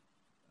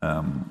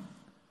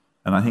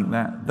 And I think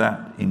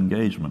that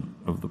engagement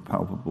of the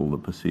palpable, the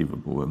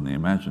perceivable, and the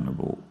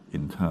imaginable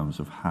in terms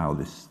of how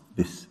this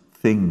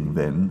thing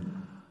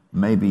then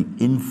maybe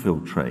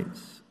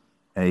infiltrates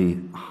a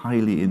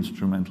highly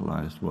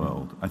instrumentalized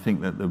world. I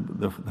think that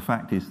the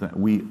fact is that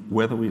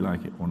whether we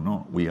like it or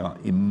not, we are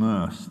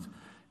immersed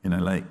in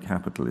a late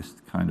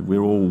capitalist kind of,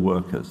 we're all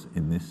workers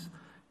in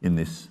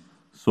this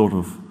sort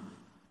of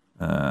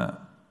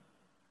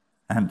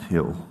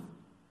anthill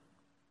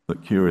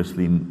that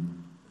curiously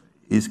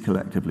is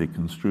collectively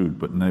construed,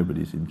 but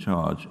nobody's in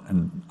charge.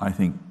 And I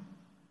think,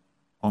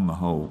 on the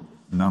whole,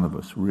 none of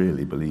us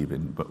really believe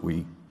in, but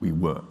we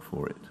work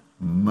for it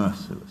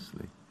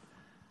mercilessly.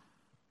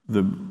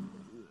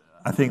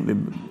 I think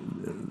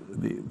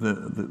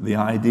the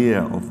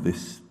idea of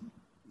this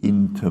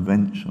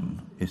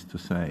intervention is to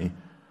say,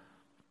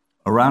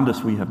 around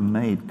us we have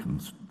made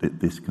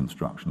this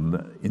construction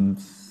that in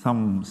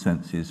some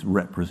senses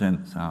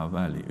represents our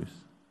values.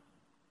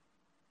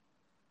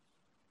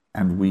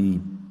 And we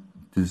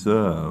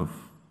deserve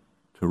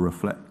to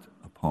reflect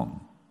upon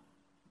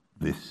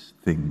this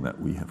thing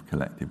that we have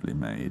collectively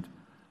made,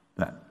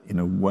 that in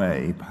a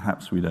way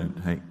perhaps we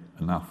don't take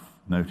enough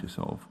notice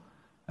of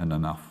and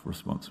enough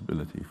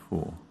responsibility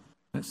for.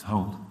 Let's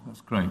hold.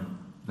 That's great.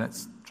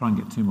 Let's try and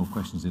get two more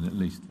questions in at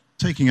least.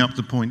 Taking up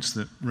the points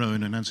that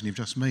Rowan and Antony have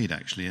just made,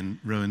 actually, and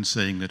Rowan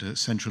saying that a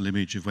central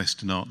image of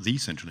Western art, the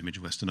central image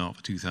of Western art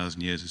for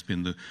 2,000 years has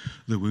been the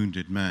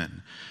wounded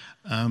man.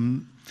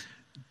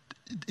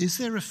 Is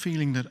there a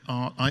feeling that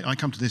art, I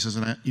come to this as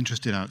an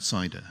interested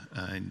outsider,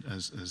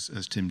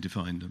 as Tim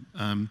defined them,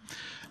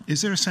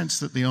 is there a sense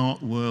that the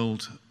art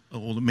world,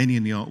 or that many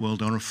in the art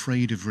world are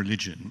afraid of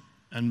religion,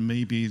 and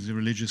maybe the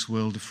religious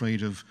world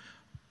afraid of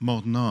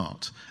modern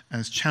art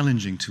as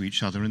challenging to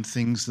each other and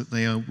things that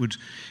they would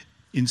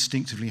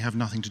instinctively have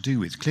nothing to do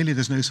with? Clearly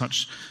there's no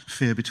such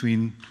fear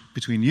between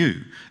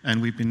you,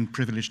 and we've been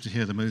privileged to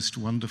hear the most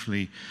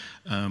wonderfully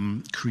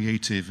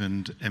creative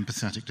and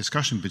empathetic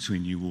discussion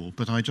between you all,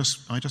 but I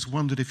just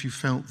wondered if you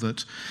felt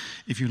that,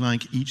 if you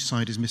like, each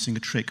side is missing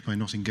a trick by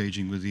not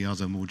engaging with the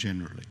other more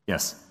generally.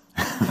 Yes.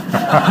 No,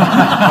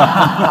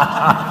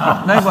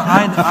 but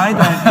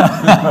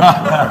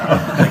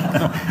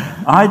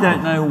I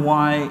don't know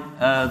why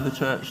the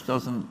church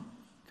doesn't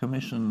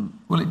commission.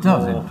 Well, it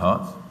does more, in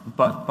parts,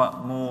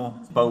 but more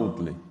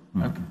boldly.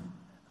 Okay.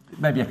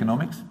 Maybe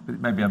economics, but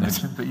maybe I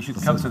mentioned. But you should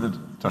come to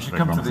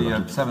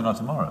the seminar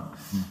tomorrow.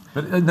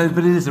 But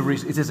it is there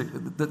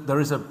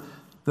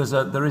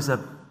is a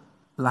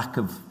lack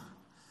of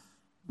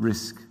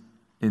risk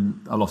in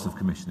a loss of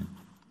commissioning.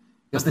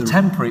 Because the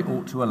temporary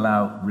ought to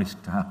allow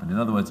risk to happen. In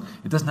other words,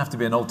 it doesn't have to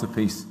be an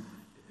altarpiece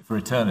for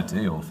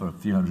eternity or for a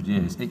few hundred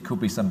years. It could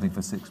be something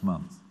for 6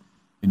 months.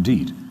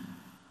 Indeed.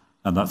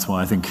 And that's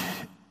why I think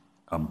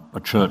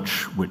a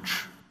church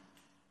which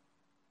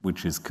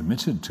is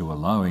committed to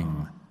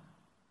allowing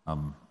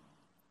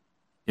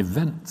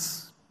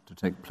events to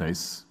take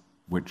place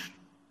which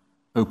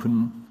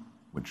open,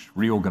 which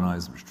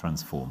reorganize, which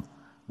transform,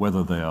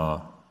 whether they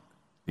are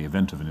the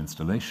event of an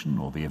installation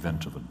or the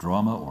event of a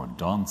drama or a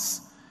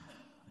dance.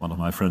 One of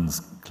my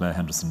friends, Claire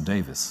Henderson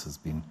Davis, has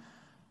been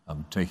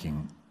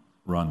taking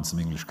around some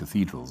English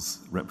cathedrals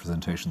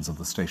representations of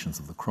the Stations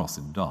of the Cross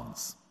in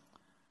dance,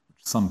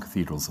 which some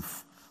cathedrals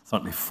have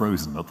certainly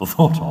frozen at the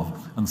thought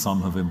of, and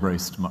some have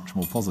embraced much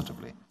more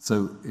positively.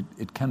 So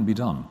it can be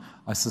done.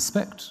 I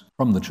suspect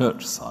from the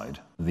church side,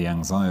 the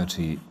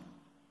anxiety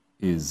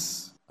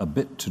is a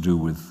bit to do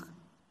with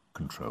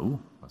control,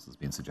 as has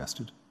been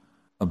suggested,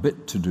 a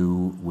bit to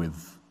do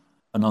with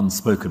an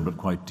unspoken but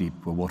quite deep,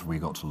 well, what have we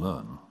got to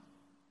learn,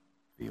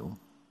 feel,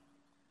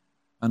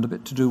 and a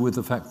bit to do with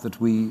the fact that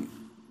we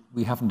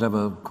haven't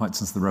ever, quite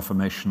since the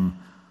Reformation,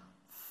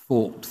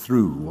 thought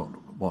through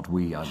what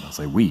we, I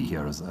say we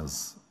here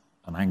as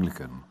an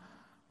Anglican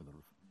with a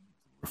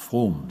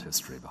Reformed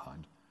history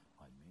behind me,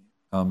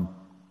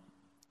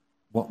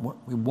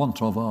 what we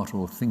want of art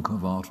or think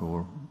of art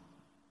or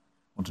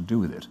want to do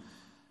with it.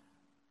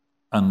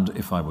 And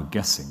if I were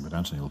guessing, but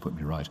Antony will put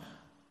me right,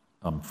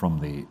 from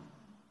the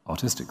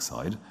artistic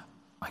side,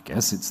 I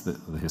guess it's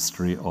the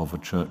history of a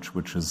church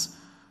which has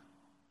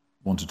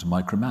wanted to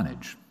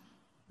micromanage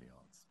the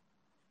arts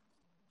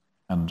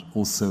and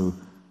also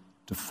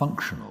to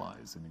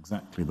functionalize in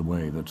exactly the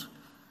way that,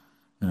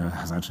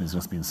 as Antony's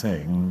just been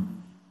saying,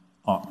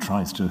 art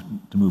tries to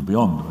move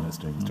beyond when it's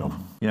doing its job.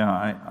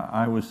 Yeah,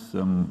 I was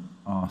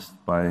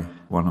asked by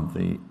one of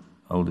the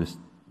oldest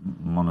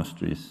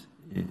monasteries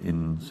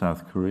in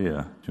South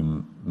Korea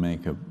to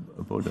make a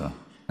Buddha,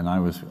 and I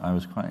was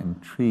quite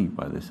intrigued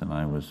by this, and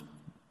I was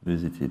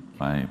visited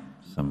by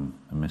some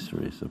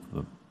emissaries of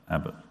the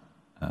abbot.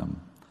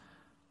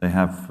 They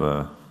have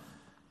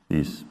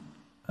these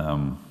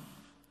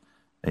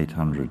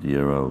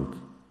 800-year-old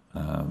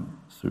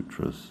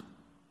sutras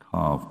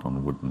carved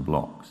on wooden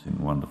blocks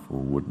in wonderful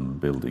wooden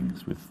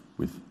buildings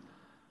with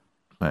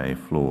clay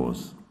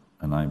floors,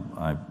 and I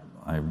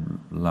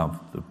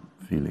loved the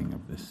feeling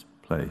of this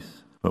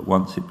place. But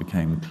once it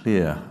became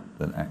clear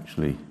that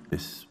actually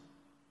this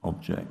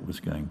object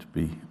was going to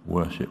be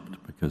worshipped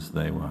because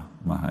they were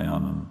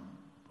Mahayana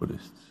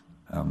Buddhists,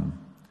 and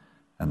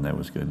there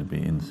was going to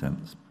be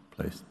incense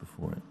placed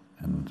before it,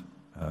 and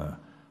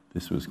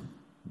this was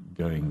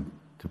going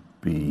to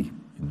be,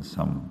 in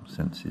some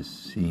senses,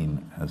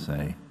 seen as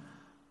a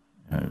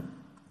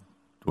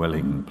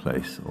dwelling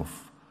place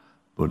of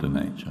Buddha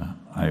nature,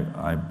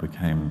 I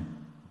became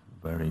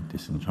very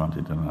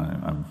disenchanted, and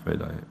I'm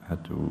afraid I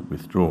had to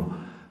withdraw.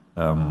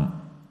 And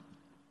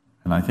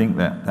I think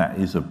that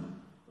is a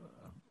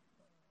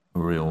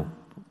real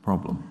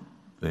problem.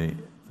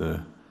 And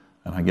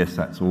I guess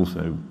that's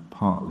also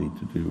partly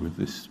to do with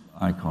this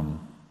icon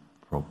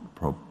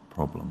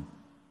problem.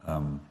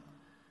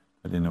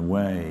 But in a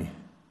way,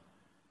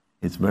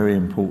 it's very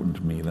important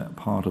to me that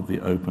part of the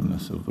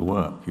openness of the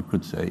work, you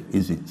could say,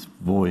 is its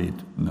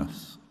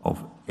voidness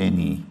of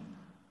any.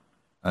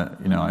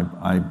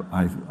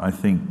 I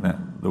think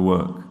that the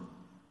work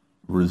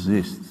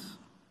resists.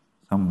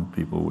 Some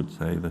people would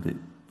say that it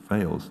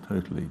fails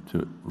totally.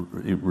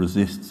 It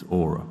resists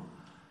aura.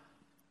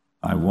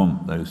 I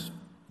want those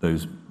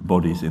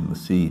bodies in the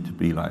sea to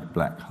be like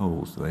black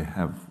holes. They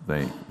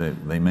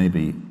may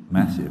be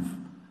massive,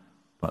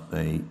 but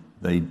they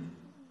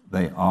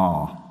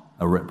are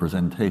a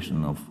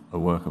representation of a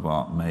work of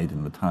art made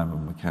in the time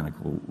of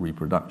mechanical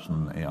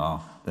reproduction.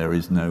 There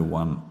is no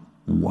one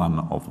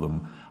of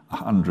them.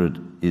 100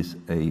 is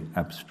a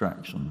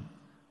abstraction,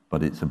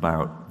 but it's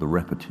about the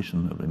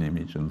repetition of an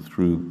image, and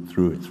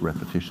through its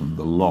repetition,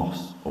 the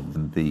loss of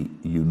the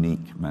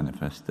unique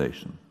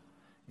manifestation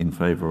in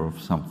favor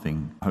of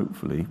something,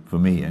 hopefully, for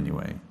me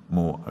anyway,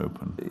 more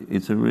open.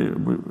 This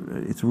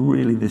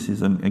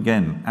is,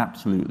 again,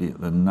 absolutely at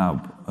the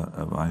nub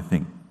of, I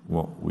think,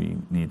 what we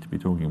need to be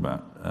talking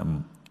about,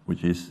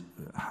 which is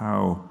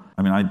how,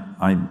 I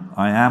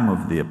am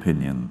of the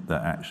opinion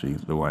that actually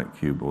the White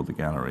Cube or the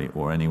gallery,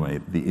 or anyway,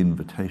 the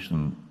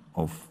invitation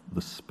of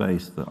the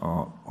space that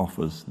art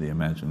offers the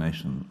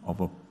imagination of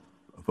a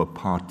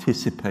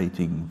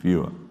participating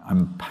viewer.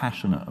 I'm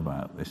passionate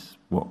about this,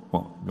 what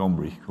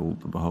Gombrich called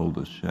the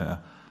beholder's share,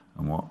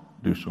 and what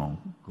Duchamp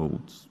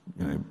called,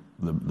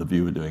 the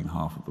viewer doing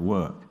half of the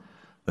work.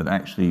 That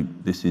actually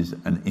this is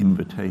an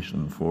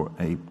invitation for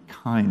a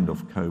kind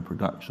of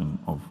co-production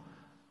of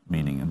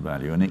meaning and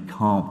value, and it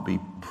can't be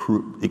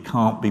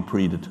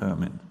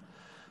predetermined.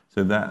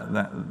 So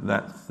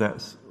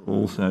that's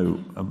also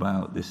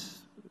about this,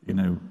 in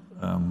a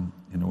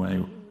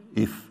way,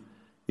 if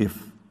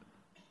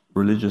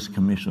religious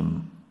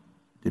commission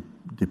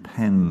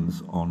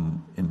depends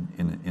on,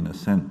 in a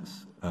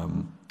sense,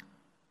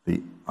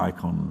 the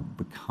icon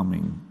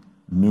becoming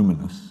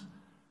numinous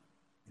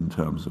in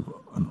terms of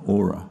an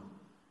aura,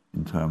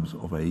 in terms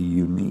of a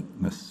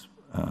uniqueness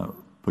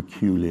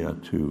peculiar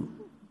to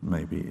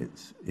maybe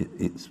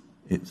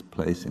its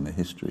place in a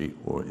history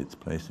or its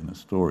place in a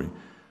story,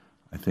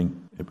 I think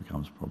it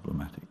becomes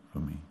problematic for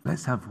me.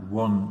 Let's have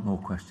one more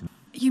question.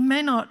 You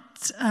may not,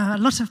 a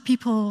lot of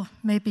people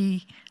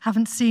maybe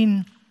haven't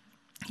seen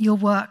your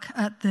work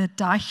at the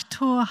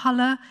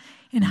Deichtorhalle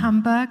in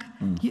Hamburg.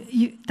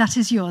 That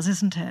is yours,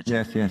 isn't it?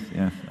 Yes,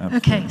 absolutely.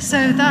 Okay,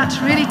 so that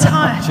really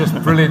ties... Just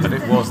brilliant if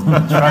it wasn't.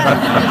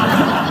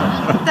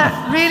 That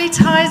really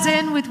ties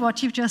in with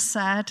what you've just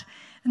said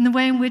and the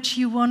way in which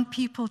you want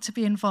people to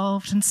be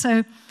involved. And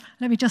so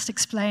let me just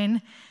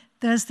explain.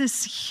 There's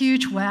this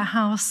huge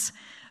warehouse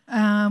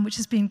which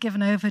has been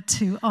given over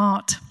to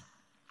art.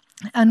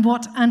 And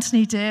what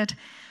Antony did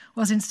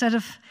was, instead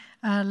of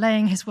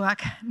laying his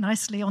work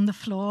nicely on the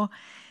floor,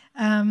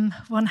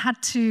 one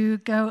had to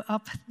go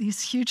up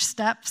these huge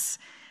steps.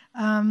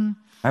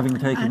 Having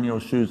taken your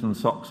shoes and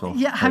socks off.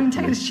 Yeah, having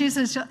taken his shoes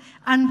and socks.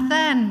 And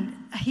then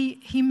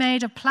he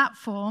made a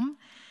platform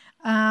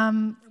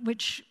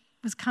which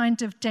was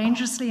kind of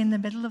dangerously in the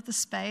middle of the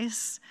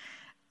space.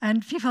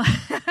 And people,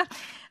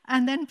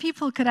 and then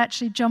people could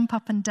actually jump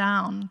up and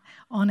down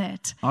on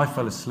it. I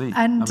fell asleep.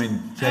 And,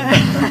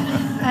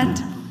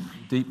 and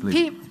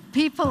deeply.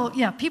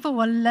 People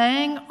were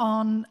laying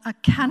on a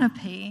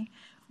canopy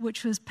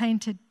which was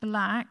painted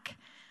black,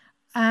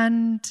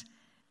 and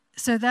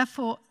so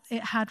therefore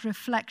it had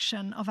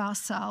reflection of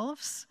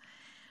ourselves.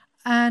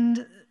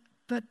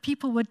 But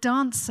people were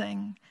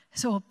dancing,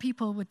 so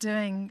people were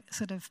doing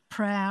sort of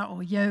prayer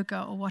or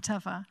yoga or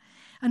whatever,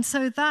 and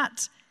so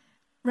that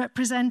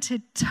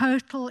represented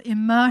total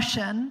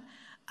immersion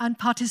and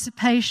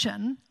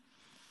participation.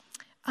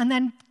 And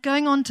then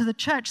going on to the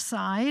church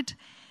side,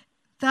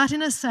 that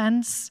in a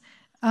sense,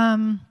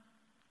 the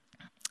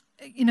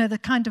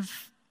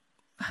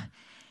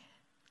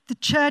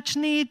church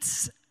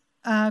needs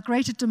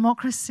greater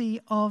democracy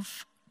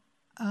of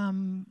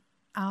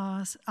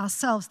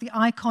ourselves, the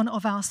icon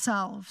of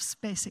ourselves,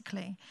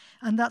 basically.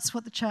 And that's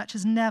what the church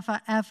has never,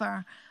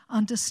 ever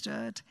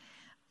understood.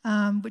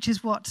 Which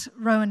is what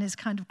Rowan is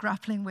kind of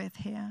grappling with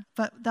here.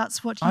 But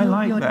that's what I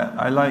like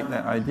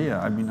that idea.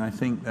 I mean, I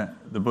think that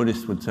the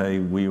Buddhists would say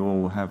we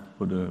all have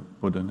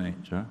Buddha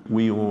nature.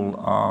 We all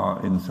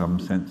are, in some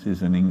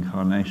senses, an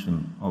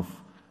incarnation of,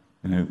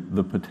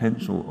 the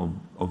potential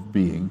of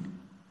being.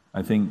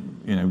 I think,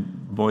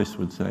 Boyce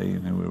would say,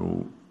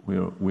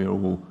 we're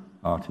all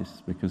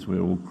artists because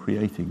we're all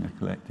creating a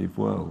collective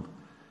world.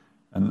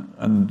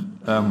 And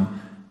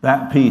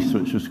that piece,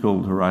 which was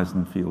called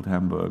Horizon Field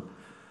Hamburg,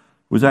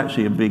 was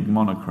actually a big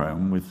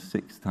monochrome with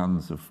 6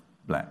 tons of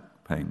black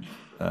paint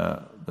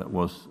that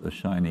was a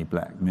shiny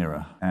black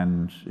mirror.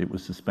 And it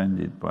was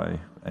suspended by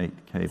 8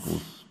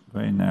 cables,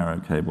 very narrow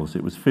cables.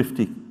 It was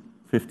 50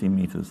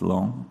 meters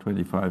long,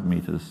 25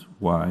 meters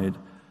wide,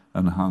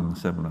 and hung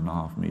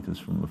 7.5 meters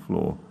from the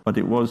floor. But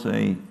it was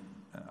I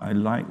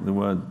like the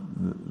word,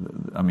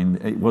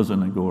 it was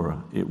an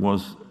agora. It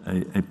was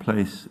a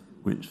place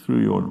which,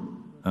 through your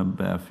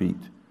bare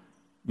feet,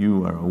 you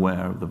were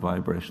aware of the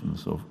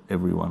vibrations of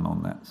everyone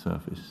on that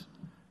surface.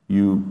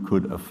 You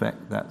could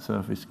affect that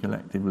surface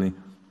collectively,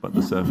 but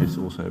the surface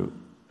also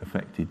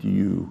affected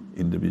you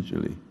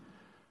individually.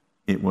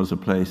 It was a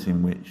place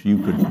in which you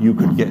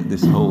could get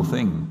this whole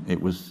thing.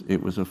 It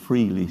was a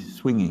freely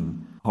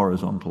swinging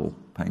horizontal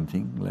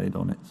painting laid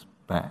on its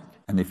back,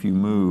 and if you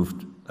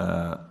moved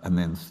and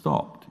then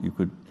stopped, you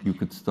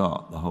could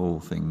start the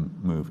whole thing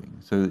moving.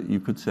 So you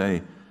could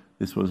say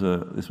this was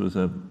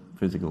a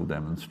physical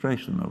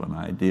demonstration of an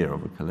idea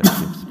of a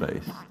collective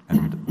space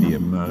and the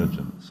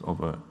emergence of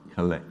a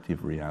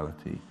collective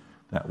reality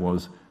that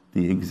was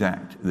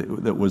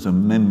that was a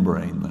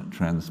membrane that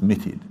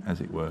transmitted,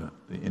 as it were,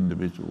 the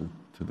individual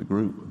to the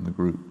group and the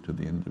group to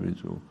the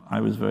individual.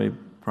 I was very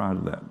proud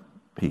of that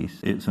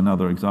piece. It's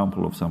another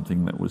example of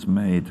something that was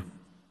made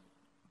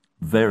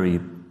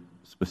very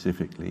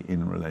specifically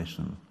in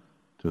relation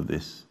to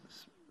this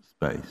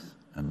space.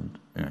 And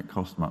it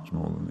cost much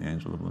more than the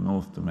Angel of the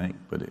North to make,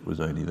 but it was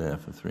only there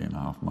for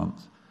 3.5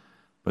 months.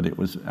 But it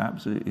was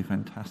absolutely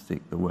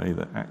fantastic the way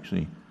that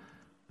actually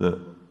the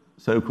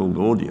so-called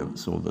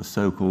audience or the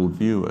so-called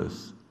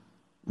viewers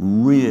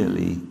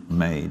really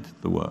made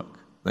the work.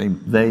 They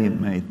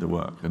made the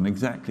work. And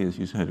exactly as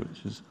you said,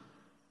 which is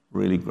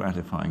really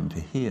gratifying to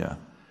hear,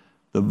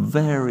 the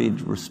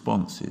varied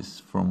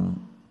responses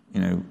from,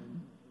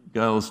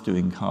 girls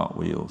doing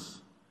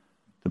cartwheels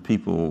to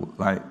people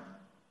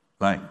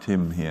like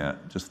Tim here,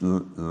 just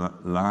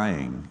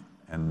lying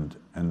and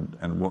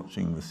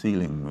watching the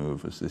ceiling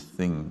move as this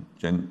thing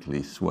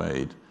gently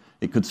swayed.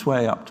 It could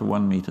sway up to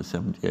 1.78 meters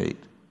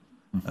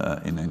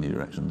in any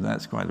direction.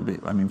 That's quite a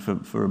bit. I mean,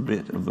 for a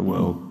bit of the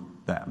world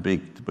that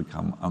big to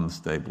become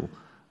unstable,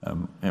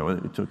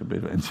 it took a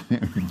bit of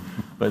engineering.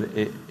 But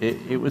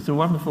it was a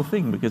wonderful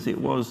thing because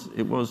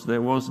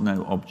there was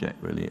no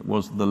object really. It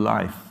was the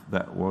life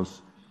that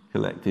was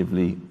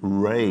collectively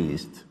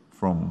raised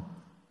from,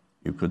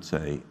 you could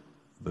say,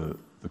 the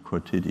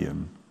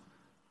quotidian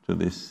to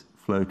this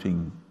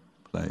floating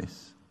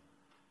place,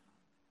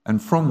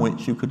 and from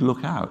which you could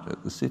look out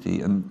at the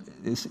city, and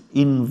this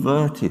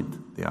inverted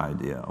the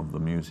idea of the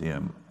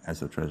museum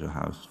as a treasure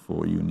house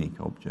for unique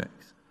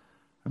objects.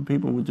 And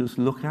people would just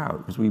look out,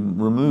 because we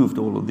removed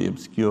all of the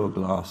obscure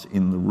glass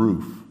in the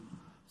roof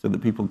so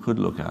that people could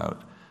look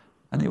out.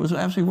 And it was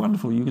absolutely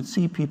wonderful. You could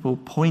see people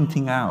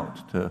pointing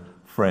out to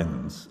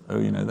friends,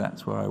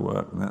 that's where I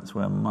work, and that's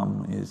where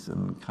Mum is,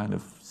 and kind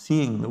of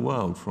seeing the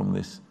world from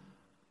this,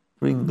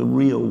 bring the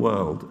real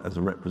world as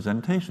a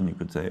representation, you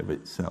could say, of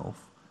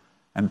itself,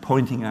 and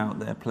pointing out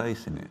their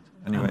place in it.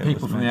 Anyway, and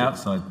people from the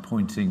outside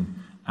pointing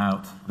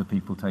out the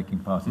people taking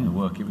part in the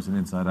work. It was an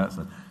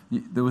inside-outside.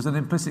 There was an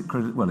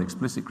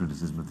explicit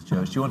criticism of the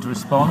church. Do you want to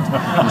respond?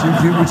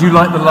 Would you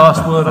like the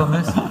last word on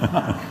this?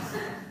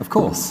 Of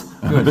course.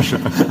 Good.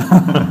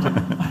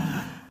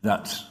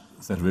 That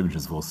set of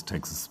images, of course,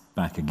 takes us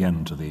back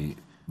again to the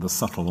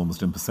subtle,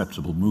 almost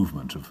imperceptible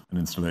movement of an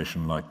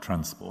installation like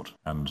transport,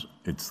 and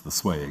it's the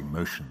swaying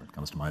motion that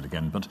comes to mind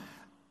again. But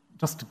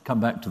just to come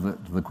back to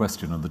the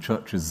question of the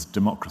church's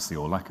democracy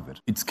or lack of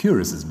it, it's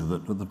curious, isn't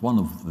it, that one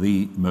of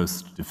the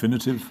most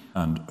definitive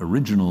and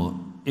original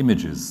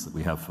images that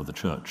we have for the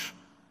church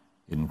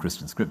in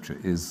Christian scripture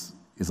is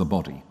a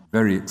body,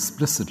 very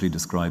explicitly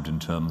described in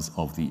terms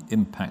of the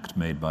impact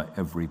made by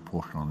every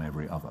portion on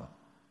every other.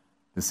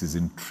 This is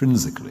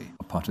intrinsically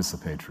a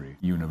participatory,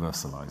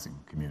 universalizing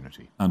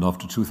community. And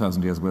after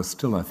 2,000 years, we're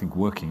still, I think,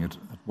 working at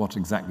what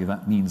exactly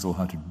that means, or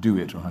how to do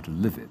it, or how to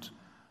live it.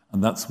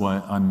 And that's why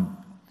I'm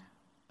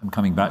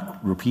coming back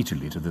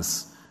repeatedly to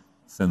this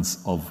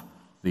sense of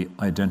the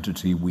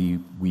identity we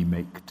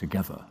make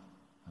together,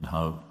 and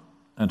how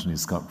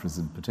Antony's sculptures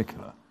in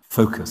particular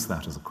focus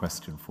that as a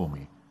question for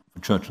me, for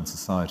church and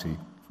society,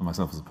 for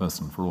myself as a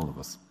person, for all of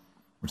us,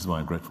 which is why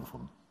I'm grateful for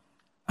them.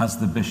 As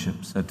the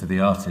bishop said to the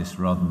artist,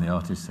 rather than the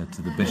artist said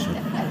to the bishop,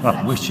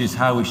 which is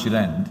how we should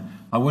end.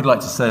 I would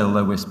like to say,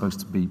 although we're supposed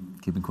to be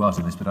keeping quiet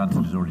on this, but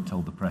Antony's already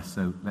told the press,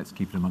 so let's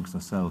keep it amongst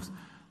ourselves,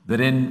 that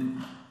in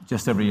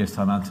just every year's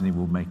time, Antony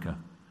will make a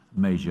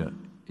major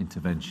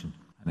intervention,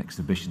 an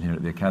exhibition here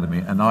at the Academy,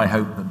 and I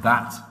hope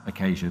that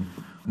occasion,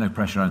 no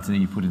pressure, Antony,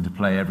 you put into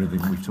play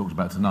everything we've talked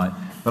about tonight,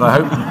 but I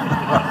hope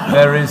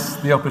there is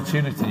the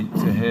opportunity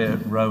to hear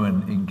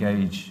Rowan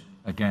engage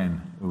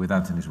again with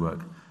Antony's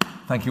work.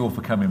 Thank you all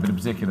for coming, but in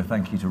particular,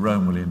 thank you to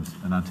Rowan Williams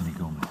and Antony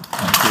Gormley.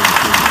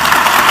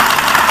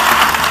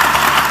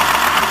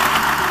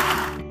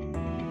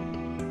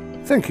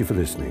 Thank you for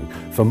listening.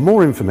 For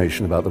more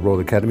information about the Royal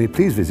Academy,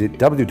 please visit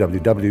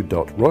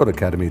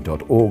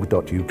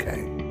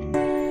www.royalacademy.org.uk.